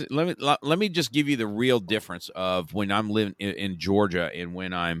 listen, let me just give you the real difference of when I'm living in Georgia and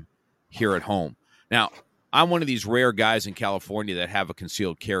when I'm here at home. Now, I'm one of these rare guys in California that have a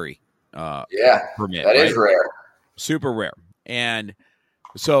concealed carry permit. That is rare. Super rare. And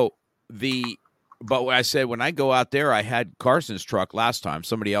so but I said, when I go out there, I had Carson's truck last time.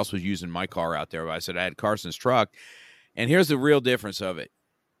 Somebody else was using my car out there. But I said, I had Carson's truck. And here's the real difference of it.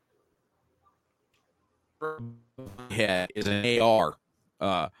 Is an AR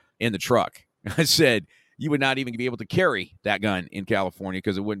in the truck. I said, you would not even be able to carry that gun in California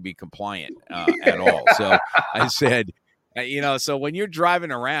because it wouldn't be compliant at all. So I said, so when you're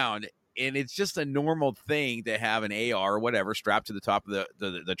driving around and it's just a normal thing to have an AR or whatever strapped to the top of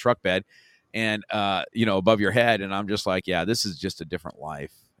the truck bed and, above your head. And I'm just like, yeah, this is just a different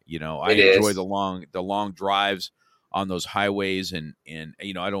life. I enjoy the long drives on those highways and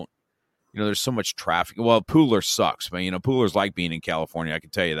I don't, there's so much traffic. Well, Pooler sucks, but Pooler's like being in California. I can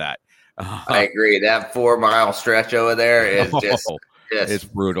tell you that. I agree. That 4 mile stretch over there is just it's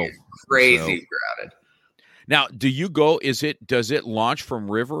brutal. It's crazy crowded. Now, does it launch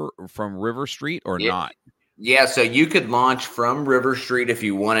from River Street or not? Yeah, so you could launch from River Street if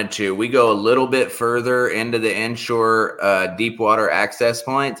you wanted to. We go a little bit further into the inshore deepwater access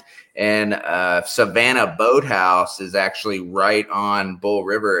point, and Savannah Boathouse is actually right on Bull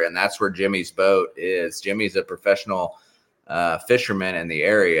River, and that's where Jimmy's boat is. Jimmy's a professional fisherman in the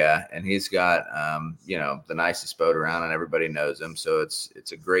area, and he's got the nicest boat around, and everybody knows him. So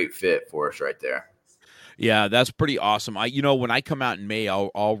it's a great fit for us right there. Yeah, that's pretty awesome. When I come out in May,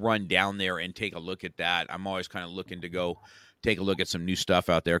 I'll run down there and take a look at that. I'm always kind of looking to go take a look at some new stuff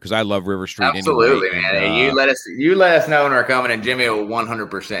out there because I love River Street. Absolutely, anyway. Man. And, you let us know when we're coming, and Jimmy will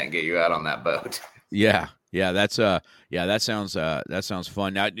 100% get you out on that boat. Yeah, that sounds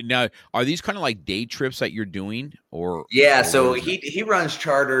fun. Now, are these kind of like day trips that you're doing, or? Yeah, so he runs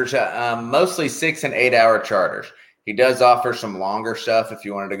charters, mostly 6 and 8 hour charters. He does offer some longer stuff if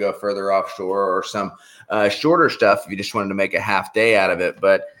you wanted to go further offshore, or some shorter stuff if you just wanted to make a half day out of it.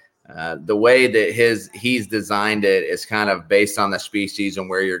 But the way that he's designed it is kind of based on the species and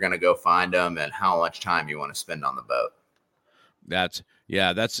where you're going to go find them and how much time you want to spend on the boat.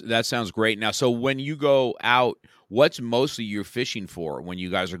 That sounds great. Now, so when you go out, what's mostly you're fishing for when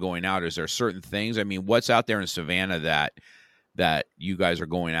you guys are going out? Is there certain things? I mean, what's out there in Savannah that you guys are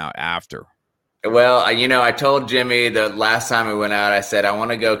going out after? Well, I told Jimmy the last time we went out, I said, I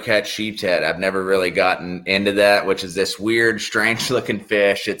want to go catch sheep's head. I've never really gotten into that, which is this weird, strange looking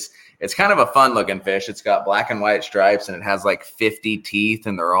fish. It's kind of a fun looking fish. It's got black and white stripes, and it has like 50 teeth,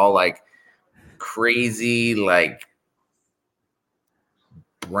 and they're all like crazy, like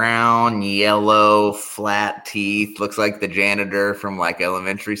brown, yellow, flat teeth. Looks like the janitor from like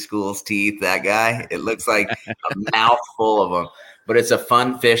elementary school's teeth, that guy. It looks like a mouthful of them. But it's a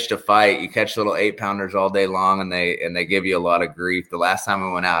fun fish to fight. You catch little 8-pounders all day long, and they give you a lot of grief. The last time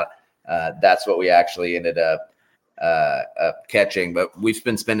we went out, that's what we actually ended up catching. But we've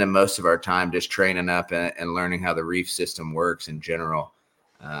been spending most of our time just training up and learning how the reef system works in general.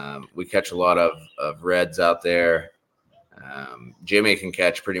 We catch a lot of reds out there. Jimmy can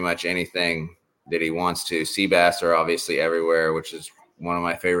catch pretty much anything that he wants to. Sea bass are obviously everywhere, which is one of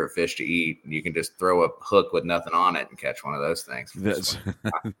my favorite fish to eat. You can just throw a hook with nothing on it and catch one of those things.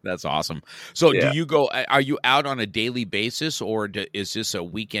 That's awesome. So yeah. Are you out on a daily basis, or is this a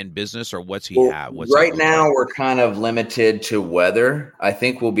weekend business, or what's he have? Right now we're kind of limited to weather. I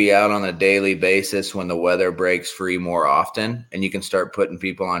think we'll be out on a daily basis when the weather breaks free more often, and you can start putting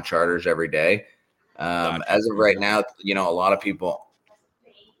people on charters every day. As of right now, a lot of people,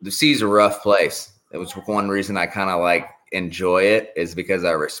 the sea's a rough place. It was one reason I kind of enjoy it, is because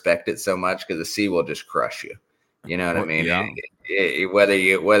I respect it so much, because the sea will just crush you. You know what I mean? Yeah. Whether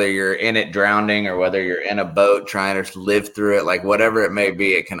you're in it drowning, or whether you're in a boat trying to live through it, like whatever it may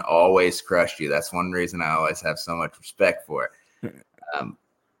be, it can always crush you. That's one reason I always have so much respect for it.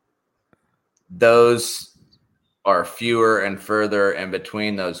 Those are fewer and further in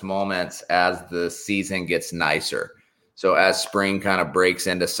between those moments as the season gets nicer. So as spring kind of breaks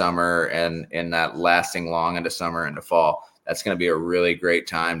into summer, and in that lasting long into summer into fall, that's going to be a really great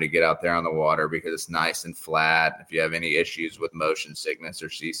time to get out there on the water, because it's nice and flat. If you have any issues with motion sickness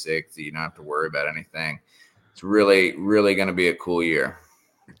or seasick, you don't have to worry about anything. It's really, really going to be a cool year.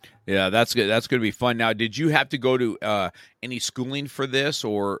 Yeah, that's good. That's going to be fun. Now, did you have to go to any schooling for this,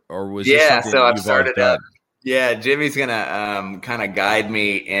 or was this something so that I've started up. Yeah, Jimmy's going to kind of guide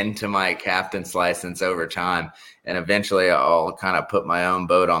me into my captain's license over time. And eventually I'll kind of put my own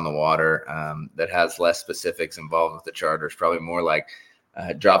boat on the water that has less specifics involved with the charters, probably more like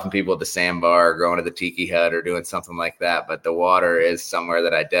dropping people at the sandbar, going to the tiki hut, or doing something like that. But the water is somewhere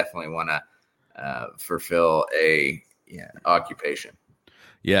that I definitely want to fulfill a occupation.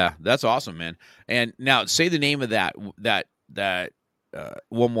 Yeah, that's awesome, man. And now say the name of that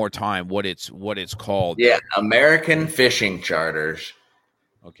one more time, what it's called. Yeah, American Fishing Charters.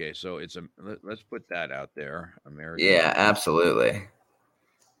 Okay, so let's put that out there. American. Yeah, absolutely.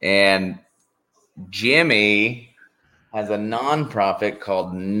 And Jimmy has a nonprofit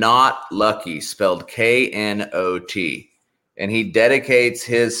called Not Lucky, spelled KNOT. And he dedicates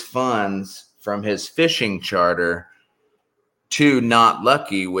his funds from his fishing charter to Not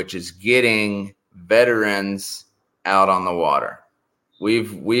Lucky, which is getting veterans out on the water.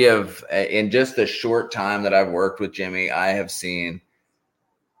 We have, in just the short time that I've worked with Jimmy, I have seen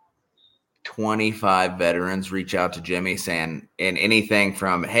 25 veterans reach out to Jimmy saying, in anything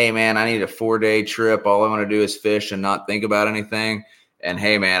from, hey man, I need a 4-day trip. All I want to do is fish and not think about anything. And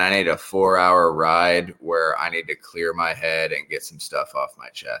hey man, I need a 4-hour ride where I need to clear my head and get some stuff off my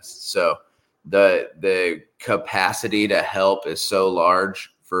chest. So the capacity to help is so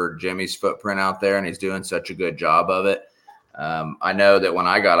large for Jimmy's footprint out there, and he's doing such a good job of it. I know that when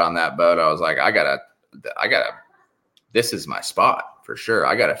I got on that boat, I was like, I gotta, this is my spot for sure.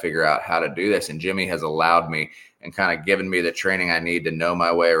 I got to figure out how to do this. And Jimmy has allowed me and kind of given me the training I need to know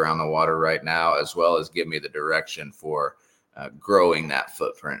my way around the water right now, as well as give me the direction for growing that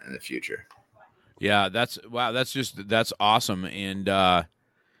footprint in the future. Yeah, that's awesome. And,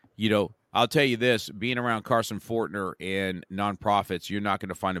 I'll tell you this, being around Carson Fortner and nonprofits, you're not going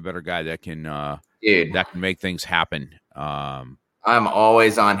to find a better guy that can make things happen. I'm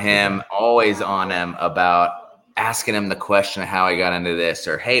always on him about asking him the question of how I got into this,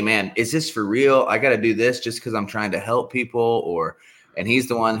 or, hey man, is this for real? I got to do this just because I'm trying to help people, and he's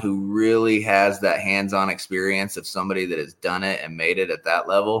the one who really has that hands-on experience of somebody that has done it and made it at that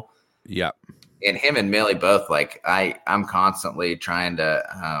level. Yeah. And him and Millie both, like, I'm constantly trying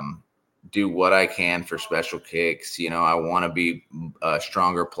to do what I can for special kicks. I want to be a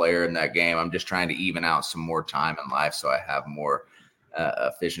stronger player in that game. I'm just trying to even out some more time in life so I have more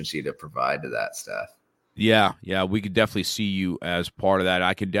efficiency to provide to that stuff. Yeah, we could definitely see you as part of that.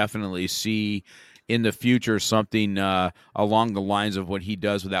 I could definitely see in the future something along the lines of what he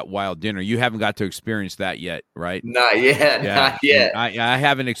does with that wild dinner. You haven't got to experience that yet, right? Not yet. Yeah. Not yet. I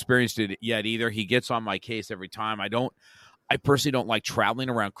haven't experienced it yet either. He gets on my case every time. I personally don't like traveling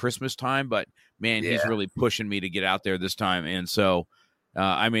around Christmas time, but man, he's really pushing me to get out there this time. And so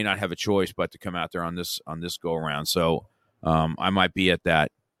I may not have a choice but to come out there on this go around. So I might be at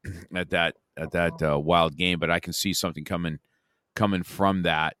that wild game, but I can see something coming from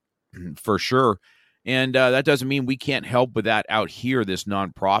that for sure. And that doesn't mean we can't help with that out here, this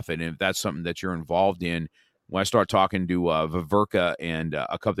nonprofit. And if that's something that you're involved in, when I start talking to Viverka and a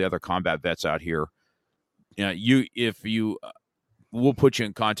couple of the other combat vets out here, we'll put you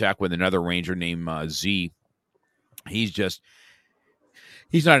in contact with another ranger named Z. He's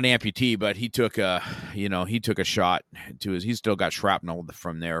not an amputee, but he took a shot to he's still got shrapnel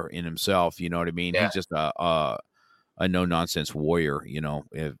from there in himself. You know what I mean? Yeah. He's just a no nonsense warrior.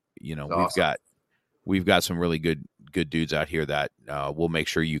 Awesome. We've got some really good dudes out here that we'll make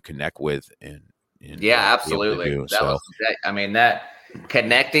sure you connect with and absolutely. That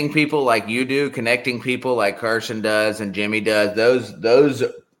connecting people like you do, connecting people like Carson does and Jimmy does, those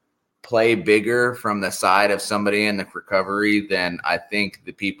play bigger from the side of somebody in the recovery than I think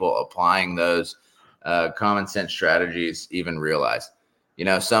the people applying those common sense strategies even realize.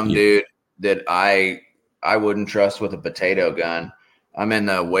 Dude that I wouldn't trust with a potato gun, I'm in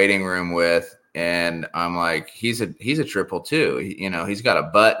the waiting room with, and I'm like, he's a triple too. He's got a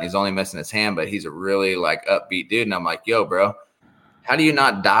butt and he's only missing his hand, but he's a really like upbeat dude. And I'm like, yo, bro, how do you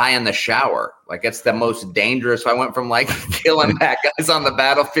not die in the shower? Like, it's the most dangerous. I went from like killing bad guys on the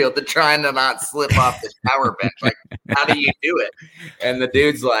battlefield to trying to not slip off the shower bench. Like, how do you do it? And the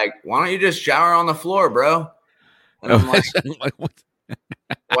dude's like, why don't you just shower on the floor, bro? And I'm like, well,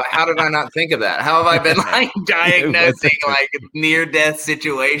 how did I not think of that? How have I been like diagnosing like near death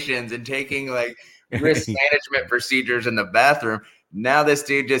situations and taking like risk management procedures in the bathroom? Now this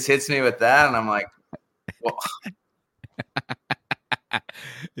dude just hits me with that, and I'm like, well.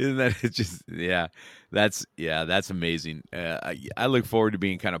 Isn't that just that's amazing. I look forward to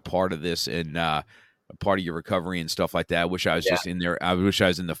being kind of part of this and part of your recovery and stuff like that. I wish I was just in there. I wish I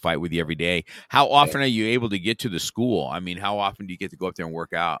was in the fight with you every day. How often are you able to get to the school? I mean, how often do you get to go up there and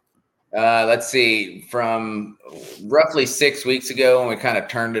work out? Let's see, from roughly 6 weeks ago when we kind of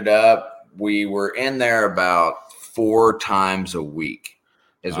turned it up, we were in there about 4 times a week.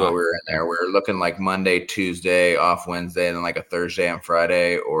 Is what we were in there. We were looking like Monday, Tuesday, off Wednesday, and then like a Thursday and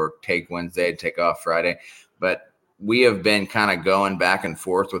Friday, or take Wednesday, take off Friday. But we have been kind of going back and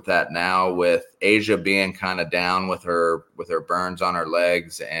forth with that now, with Asia being kind of down with her burns on her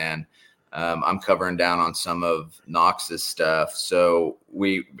legs, and I'm covering down on some of Knox's stuff. So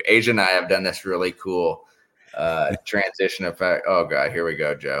Asia and I have done this really cool transition effect. Oh God, here we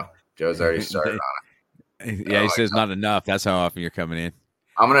go, Joe. Joe's already started on it. Yeah, he says not enough. That's how often you're coming in.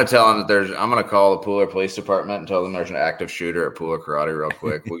 I'm going to tell him that I'm going to call the Pooler Police Department and tell them there's an active shooter at Pooler Karate real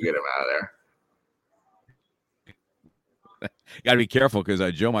quick. We'll get him out of there. Got to be careful because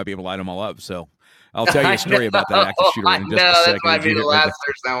Joe might be able to light them all up. So I'll tell you a story about that active shooter in just a second. That might be the last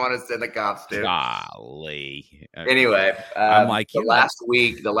person I want to send the cops to. Golly. Anyway, I'm like, the last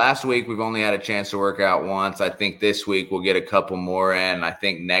week we've only had a chance to work out once. I think this week we'll get a couple more in. I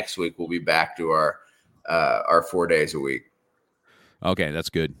think next week we'll be back to our 4 days a week. Okay, that's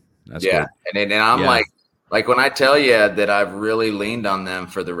good. That's good. And I'm like when I tell you that I've really leaned on them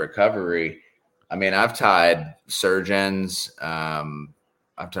for the recovery, I mean, I've tied surgeons,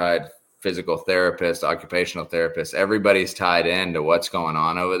 I've tied physical therapists, occupational therapists. Everybody's tied into what's going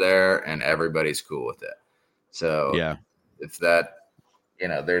on over there, and everybody's cool with it. So Yeah. if that,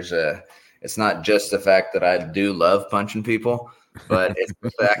 it's not just the fact that I do love punching people, but it's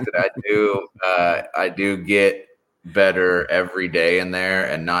the fact that I do get better every day in there,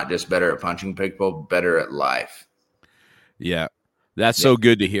 and not just better at punching people, better at life. Yeah. That's so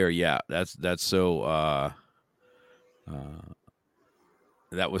good to hear. Yeah. That's so,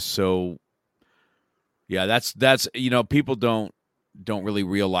 that was so, yeah, that's, people don't really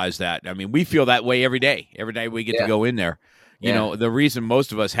realize that. I mean, we feel that way every day we get to go in there. You know, the reason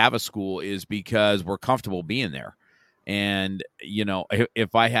most of us have a school is because we're comfortable being there. And,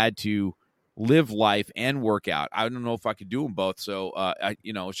 if I had to live life and work out, I don't know if I could do them both. So,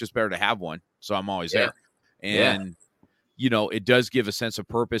 it's just better to have one. So I'm always there. And, it does give a sense of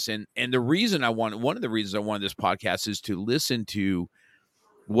purpose. And one of the reasons I wanted this podcast is to listen to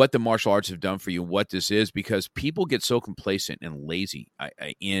what the martial arts have done for you, what this is, because people get so complacent and lazy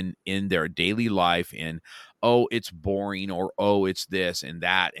in their daily life, and, oh, it's boring, or, oh, it's this and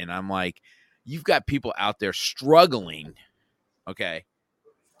that. And I'm like, you've got people out there struggling, okay,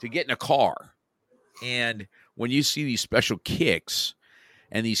 to get in a car. And when you see these special kicks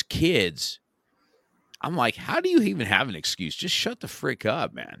and these kids, I'm like, how do you even have an excuse? Just shut the frick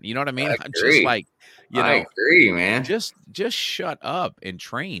up, man. You know what I mean? I agree. Just like, I agree, man. Just shut up and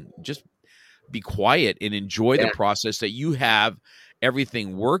train. Just be quiet and enjoy the process that you have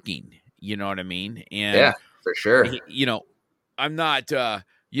everything working. You know what I mean? And for sure. I'm not, I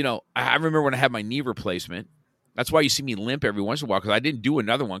remember when I had my knee replacement. That's why you see me limp every once in a while, because I didn't do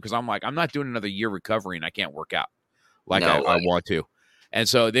another one, because I'm like, I'm not doing another year recovery and I can't work out like I want to. And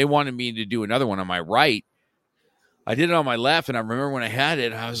so they wanted me to do another one on my right. I did it on my left, and I remember when I had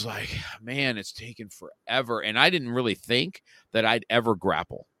it, I was like, man, it's taken forever. And I didn't really think that I'd ever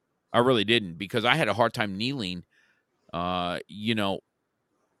grapple. I really didn't, because I had a hard time kneeling.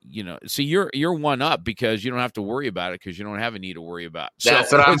 See, you're one up because you don't have to worry about it, because you don't have a knee to worry about. That's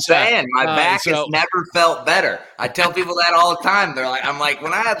what I'm saying. My back has never felt better. I tell people that all the time. They're like, I'm like,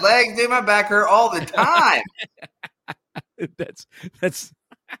 when I had legs, dude, my back hurt all the time. That's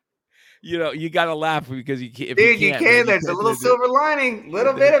you got to laugh, because you can't. You can. There's a little silver lining,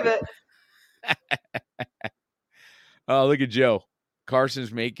 little bit of it. Oh, look at Joe.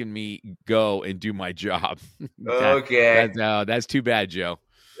 Carson's making me go and do my job. Okay. That's too bad, Joe.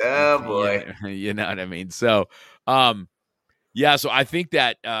 Oh boy. You know what I mean? So, so I think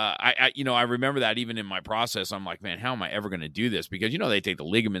that, I remember that even in my process, I'm like, man, how am I ever going to do this? Because, they take the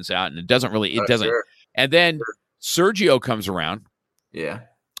ligaments out, and it doesn't. Sure. And then Sergio comes around. Yeah.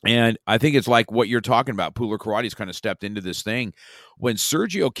 And I think it's like what you're talking about. Pooler Karate's kind of stepped into this thing. When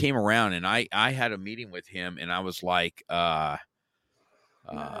Sergio came around, and I had a meeting with him, and I was like, wow,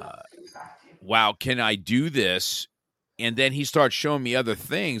 can I do this? And then he started showing me other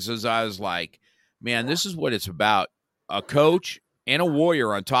things, as I was like, man, this is what it's about. A coach and a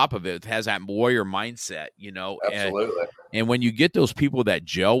warrior on top of it has that warrior mindset, Absolutely. And when you get those people that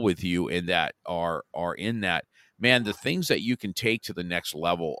gel with you and that are in that, man, the things that you can take to the next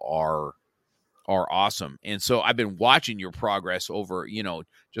level are awesome. And so I've been watching your progress over,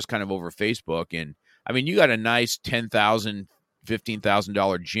 just kind of over Facebook. And I mean, you got a nice $10,000,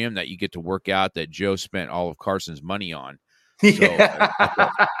 $15,000 gym that you get to work out that Joe spent all of Carson's money on. So,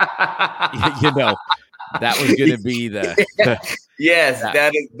 that was going to be the yes,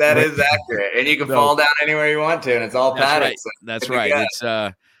 that is accurate. And you can fall down anywhere you want to, and it's all padded. Right. That's right.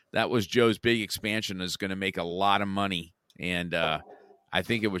 It's that was Joe's big expansion, is going to make a lot of money. And I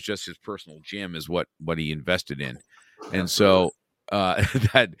think it was just his personal gym is what he invested in. And so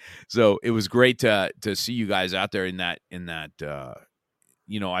so it was great to see you guys out there in that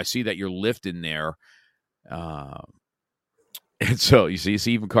I see that you're lifting there. And so you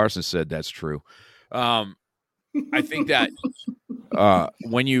see even Carson said that's true. I think that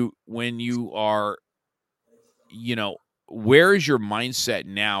when you are, where is your mindset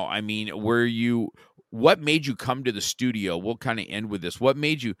now? I mean, what made you come to the studio? We'll kind of end with this.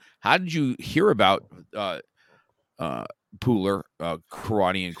 How did you hear about Pooler,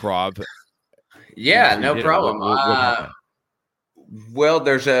 Karate and Krav? Yeah, no problem. Well,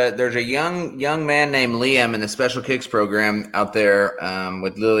 there's a young man named Liam in the Special Kicks program out there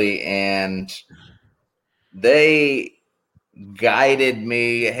with Lily, and they guided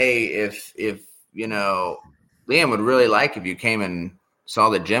me. Hey, if Liam would really like if you came and saw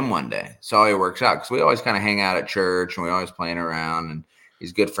the gym one day, saw how he works out, because we always kind of hang out at church and we always playing around, and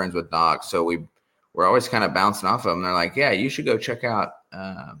he's good friends with Doc, so we're always kind of bouncing off of him. They're like, yeah, you should go check out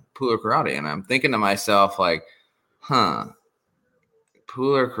Pooler Karate. And I'm thinking to myself, like,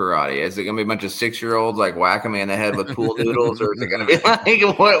 pool or karate? Is it going to be a bunch of 6-year-olds like whacking me in the head with pool noodles, or is it going to be like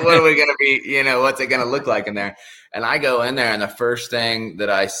what are we going to be? What's it going to look like in there? And I go in there, and the first thing that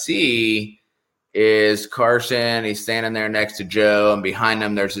I see is Carson. He's standing there next to Joe, and behind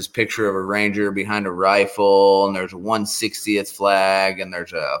him there's this picture of a Ranger behind a rifle, and there's a 160th flag, and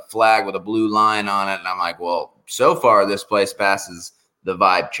there's a flag with a blue line on it. And I'm like, well, so far this place passes the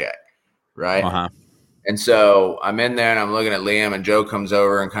vibe check, right? Uh-huh. And so I'm in there and I'm looking at Liam, and Joe comes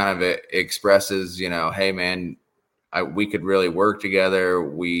over and kind of expresses, hey man, we could really work together.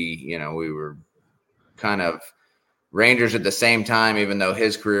 We were kind of Rangers at the same time, even though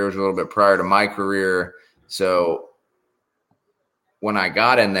his career was a little bit prior to my career. So when I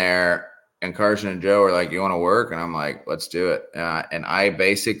got in there and Carson and Joe were like, you want to work? And I'm like, let's do it. And I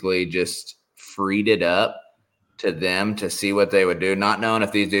basically just freed it up to them to see what they would do, not knowing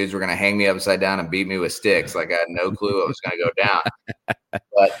if these dudes were going to hang me upside down and beat me with sticks. Like I had no clue what was going to go down.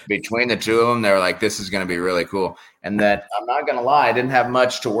 But between the two of them, they were like, this is going to be really cool. And that, I'm not going to lie, I didn't have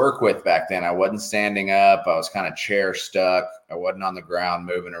much to work with back then. I wasn't standing up. I was kind of chair stuck. I wasn't on the ground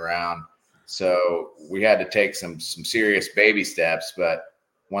moving around. So we had to take some serious baby steps. But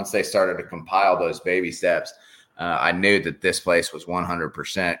once they started to compile those baby steps, I knew that this place was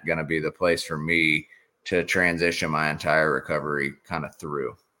 100% going to be the place for me to transition my entire recovery kind of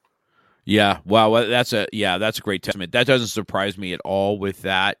through. Yeah. Wow. That's a great testament. That doesn't surprise me at all with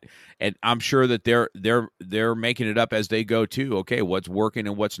that. And I'm sure that they're making it up as they go too. Okay. What's working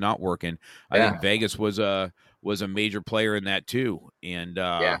and what's not working. I think Vegas was a major player in that too. And,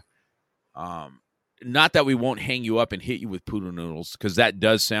 not that we won't hang you up and hit you with poodle noodles, because that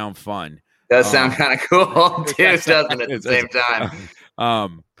does sound fun. Does sound kind of cool too, doesn't it, at the same time?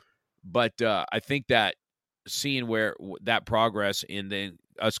 But I think that seeing where that progress and then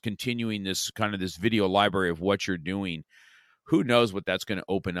us continuing this kind of this video library of what you're doing, who knows what that's going to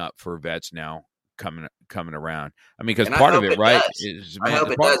open up for vets now coming around. I mean, because part of it, right? I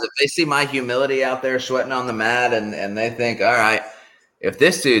hope it does. If they see my humility out there sweating on the mat and they think, all right, if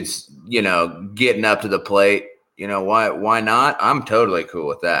this dude's, getting up to the plate, why not? I'm totally cool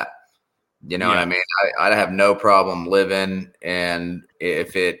with that. What I mean? I have no problem living, and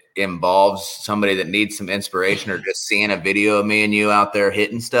if it involves somebody that needs some inspiration or just seeing a video of me and you out there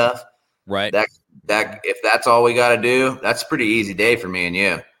hitting stuff, right? That if that's all we got to do, that's a pretty easy day for me and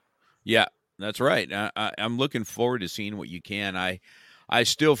you. Yeah, that's right. I'm looking forward to seeing what you can. I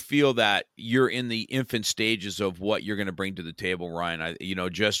still feel that you're in the infant stages of what you're going to bring to the table, Ryan.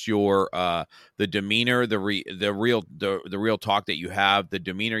 Just your the demeanor, the real talk that you have, the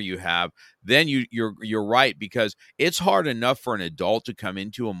demeanor you have. Then you're right, because it's hard enough for an adult to come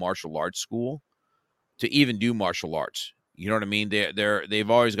into a martial arts school to even do martial arts. You know what I mean? They've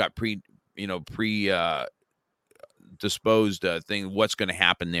always got disposed thing, what's going to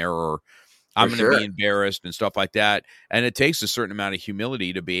happen there, or I'm going to be embarrassed and stuff like that. And it takes a certain amount of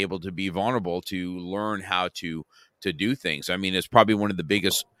humility to be able to be vulnerable, to learn how to do things. I mean, it's probably one of the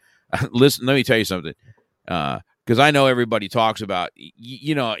biggest. Listen, let me tell you something. Because I know everybody talks about,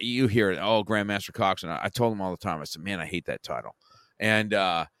 you hear it, Grandmaster Cox. And I told him all the time, I said, man, I hate that title. And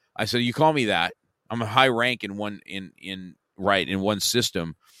I said, you call me that. I'm a high rank in one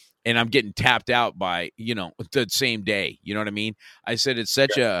system. And I'm getting tapped out by, the same day. You know what I mean? I said, it's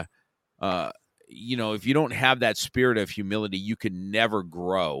such a, if you don't have that spirit of humility, you can never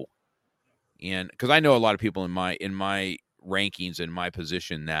grow. And because I know a lot of people in my rankings, in my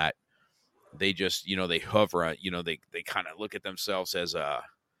position, that they just, they hover, they kind of look at themselves as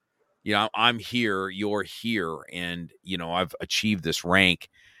I'm here, you're here, and, I've achieved this rank.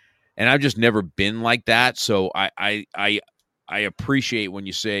 And I've just never been like that. So I appreciate when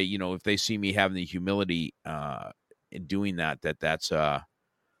you say, if they see me having the humility in doing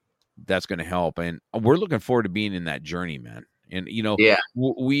that's going to help. And we're looking forward to being in that journey, man. And,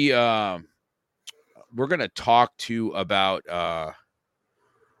 we're going to talk too about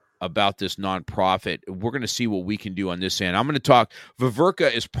this nonprofit. We're going to see what we can do on this end. I'm going to talk.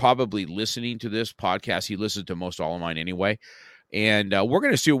 Viverka is probably listening to this podcast. He listens to most all of mine anyway. And we're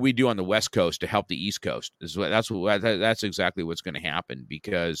going to see what we do on the West Coast to help the East Coast. That's exactly what's going to happen,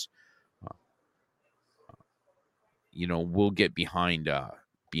 because, we'll get behind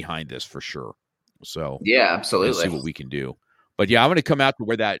this for sure. So yeah, absolutely. Let's see what we can do. But yeah, I'm going to come out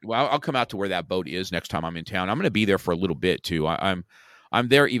to I'll come out to where that boat is next time I'm in town. I'm going to be there for a little bit too. I'm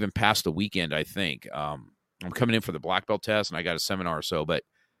there even past the weekend, I think. I'm coming in for the black belt test, and I got a seminar or so, but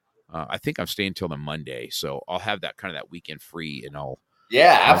I think I'm staying till the Monday. So I'll have that kind of that weekend free, and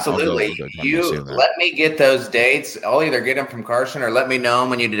absolutely. Let me get those dates. I'll either get them from Carson or let me know them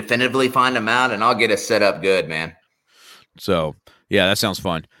when you definitively find them out, and I'll get us set up good, man. So Yeah, that sounds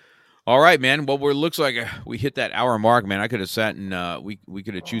fun. All right, man. Well, it looks like we hit that hour mark, man. I could have sat and we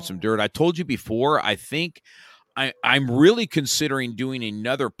could have chewed some dirt. I told you before, I think I'm really considering doing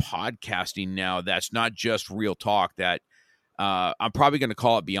another podcasting now that's not just real talk, that I'm probably going to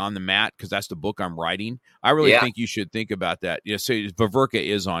call it Beyond the Mat, because that's the book I'm writing. I really think you should think about that. Yeah, so Vaverka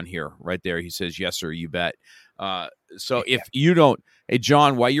is on here right there. He says, yes, sir, you bet. So if you don't, hey,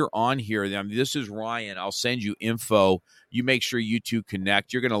 John, while you're on here, this is Ryan. I'll send you info. You make sure you two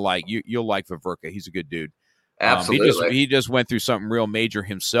connect. You're going to you'll like Vaverka. He's a good dude. Absolutely. He just went through something real major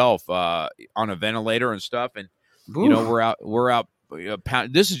himself on a ventilator and stuff. And, you know, we're out.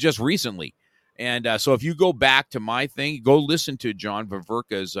 This is just recently. And so if you go back to my thing, go listen to John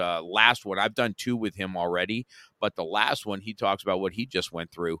Vaverka's last one. I've done 2 with him already, but the last one, he talks about what he just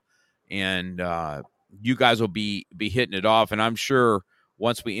went through. And you guys will be hitting it off. And I'm sure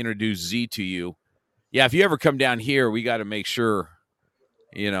once we introduce Z to you, if you ever come down here, we got to make sure,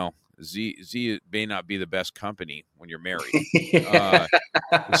 you know, Z may not be the best company when you're married.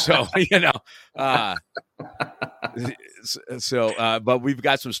 So, you know, but we've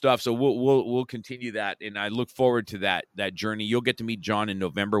got some stuff, so we'll continue that, and I look forward to that journey. You'll get to meet John in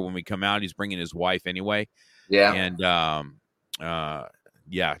November when we come out. He's bringing his wife anyway. Yeah. And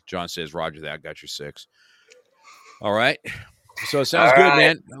John says, Roger that. I got your 6. All right. So it sounds good,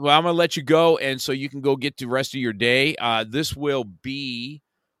 man. Well, I'm gonna let you go, and so you can go get the rest of your day. This will be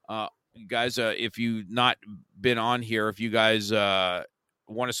guys, if you've not been on here, if you guys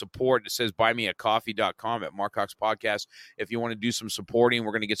want to support, it says buymeacoffee.com at Mark Cox Podcast. If you want to do some supporting,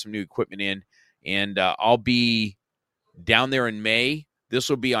 we're going to get some new equipment in, and I'll be down there in May. This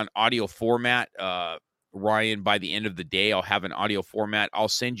will be on audio format. Ryan, by the end of the day, I'll have an audio format. I'll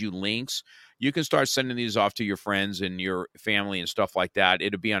send you links. You can start sending these off to your friends and your family and stuff like that.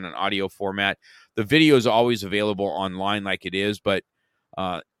 It'll be on an audio format. The video is always available online like it is, but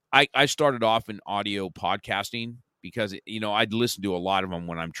I started off in audio podcasting because, you know, I'd listen to a lot of them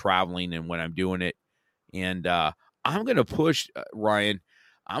when I'm traveling and when I'm doing it. And I'm going to push, Ryan,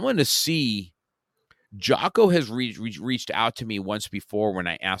 I'm going to see, Jocko has reached out to me once before when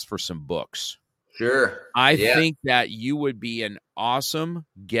I asked for some books. Sure. I think that you would be an awesome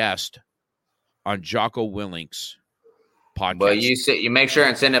guest on Jocko Willink's podcast. Well, you make sure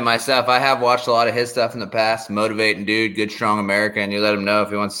and send it myself. I have watched a lot of his stuff in the past. Motivating dude, good, strong American. You let him know if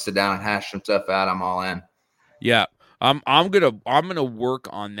he wants to sit down and hash some stuff out. I'm all in. Yeah, I'm gonna work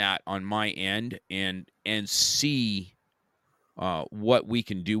on that on my end and see what we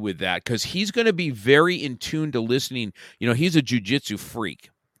can do with that, because he's gonna be very in tune to listening. You know, he's a jiu-jitsu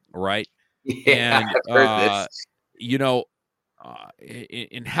freak, right? Yeah, and I've heard this. You know.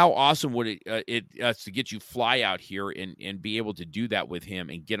 And how awesome would it to get you fly out here and be able to do that with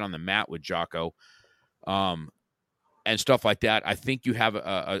him and get on the mat with Jocko, and stuff like that. I think you have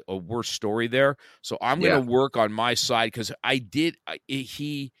a worse story there. So I'm going to work on my side, because I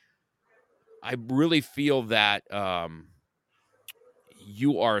really feel that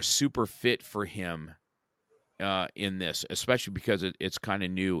you are super fit for him in this, especially because it's kind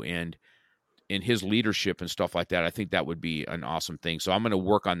of new, and in his leadership and stuff like that. I think that would be an awesome thing. So I'm going to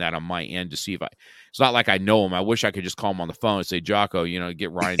work on that on my end to see if it's not like I know him. I wish I could just call him on the phone and say, Jocko, you know,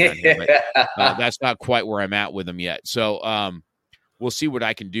 get Ryan down here. But that's not quite where I'm at with him yet. So we'll see what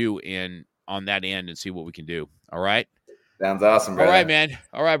I can do on that end and see what we can do. All right. Sounds awesome, brother. All right, man.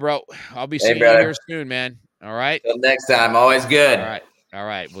 All right, bro. I'll be seeing you here soon, man. All right. Till next time. Always good. All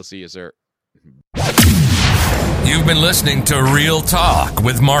right. We'll see you, sir. You've been listening to Real Talk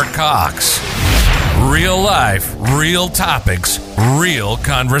with Mark Cox. Real life, real topics, real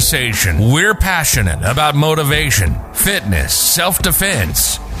conversation. We're passionate about motivation, fitness,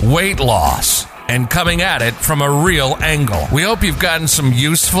 self-defense, weight loss, and coming at it from a real angle. We hope you've gotten some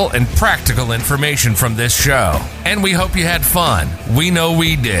useful and practical information from this show. And we hope you had fun. We know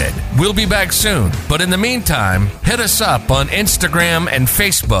we did. We'll be back soon. But in the meantime, hit us up on Instagram and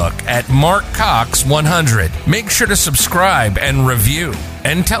Facebook at MarkCox100. Make sure to subscribe and review.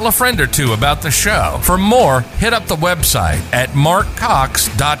 And tell a friend or two about the show. For more, hit up the website at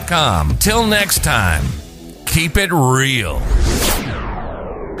markcox.com. Till next time, keep it real.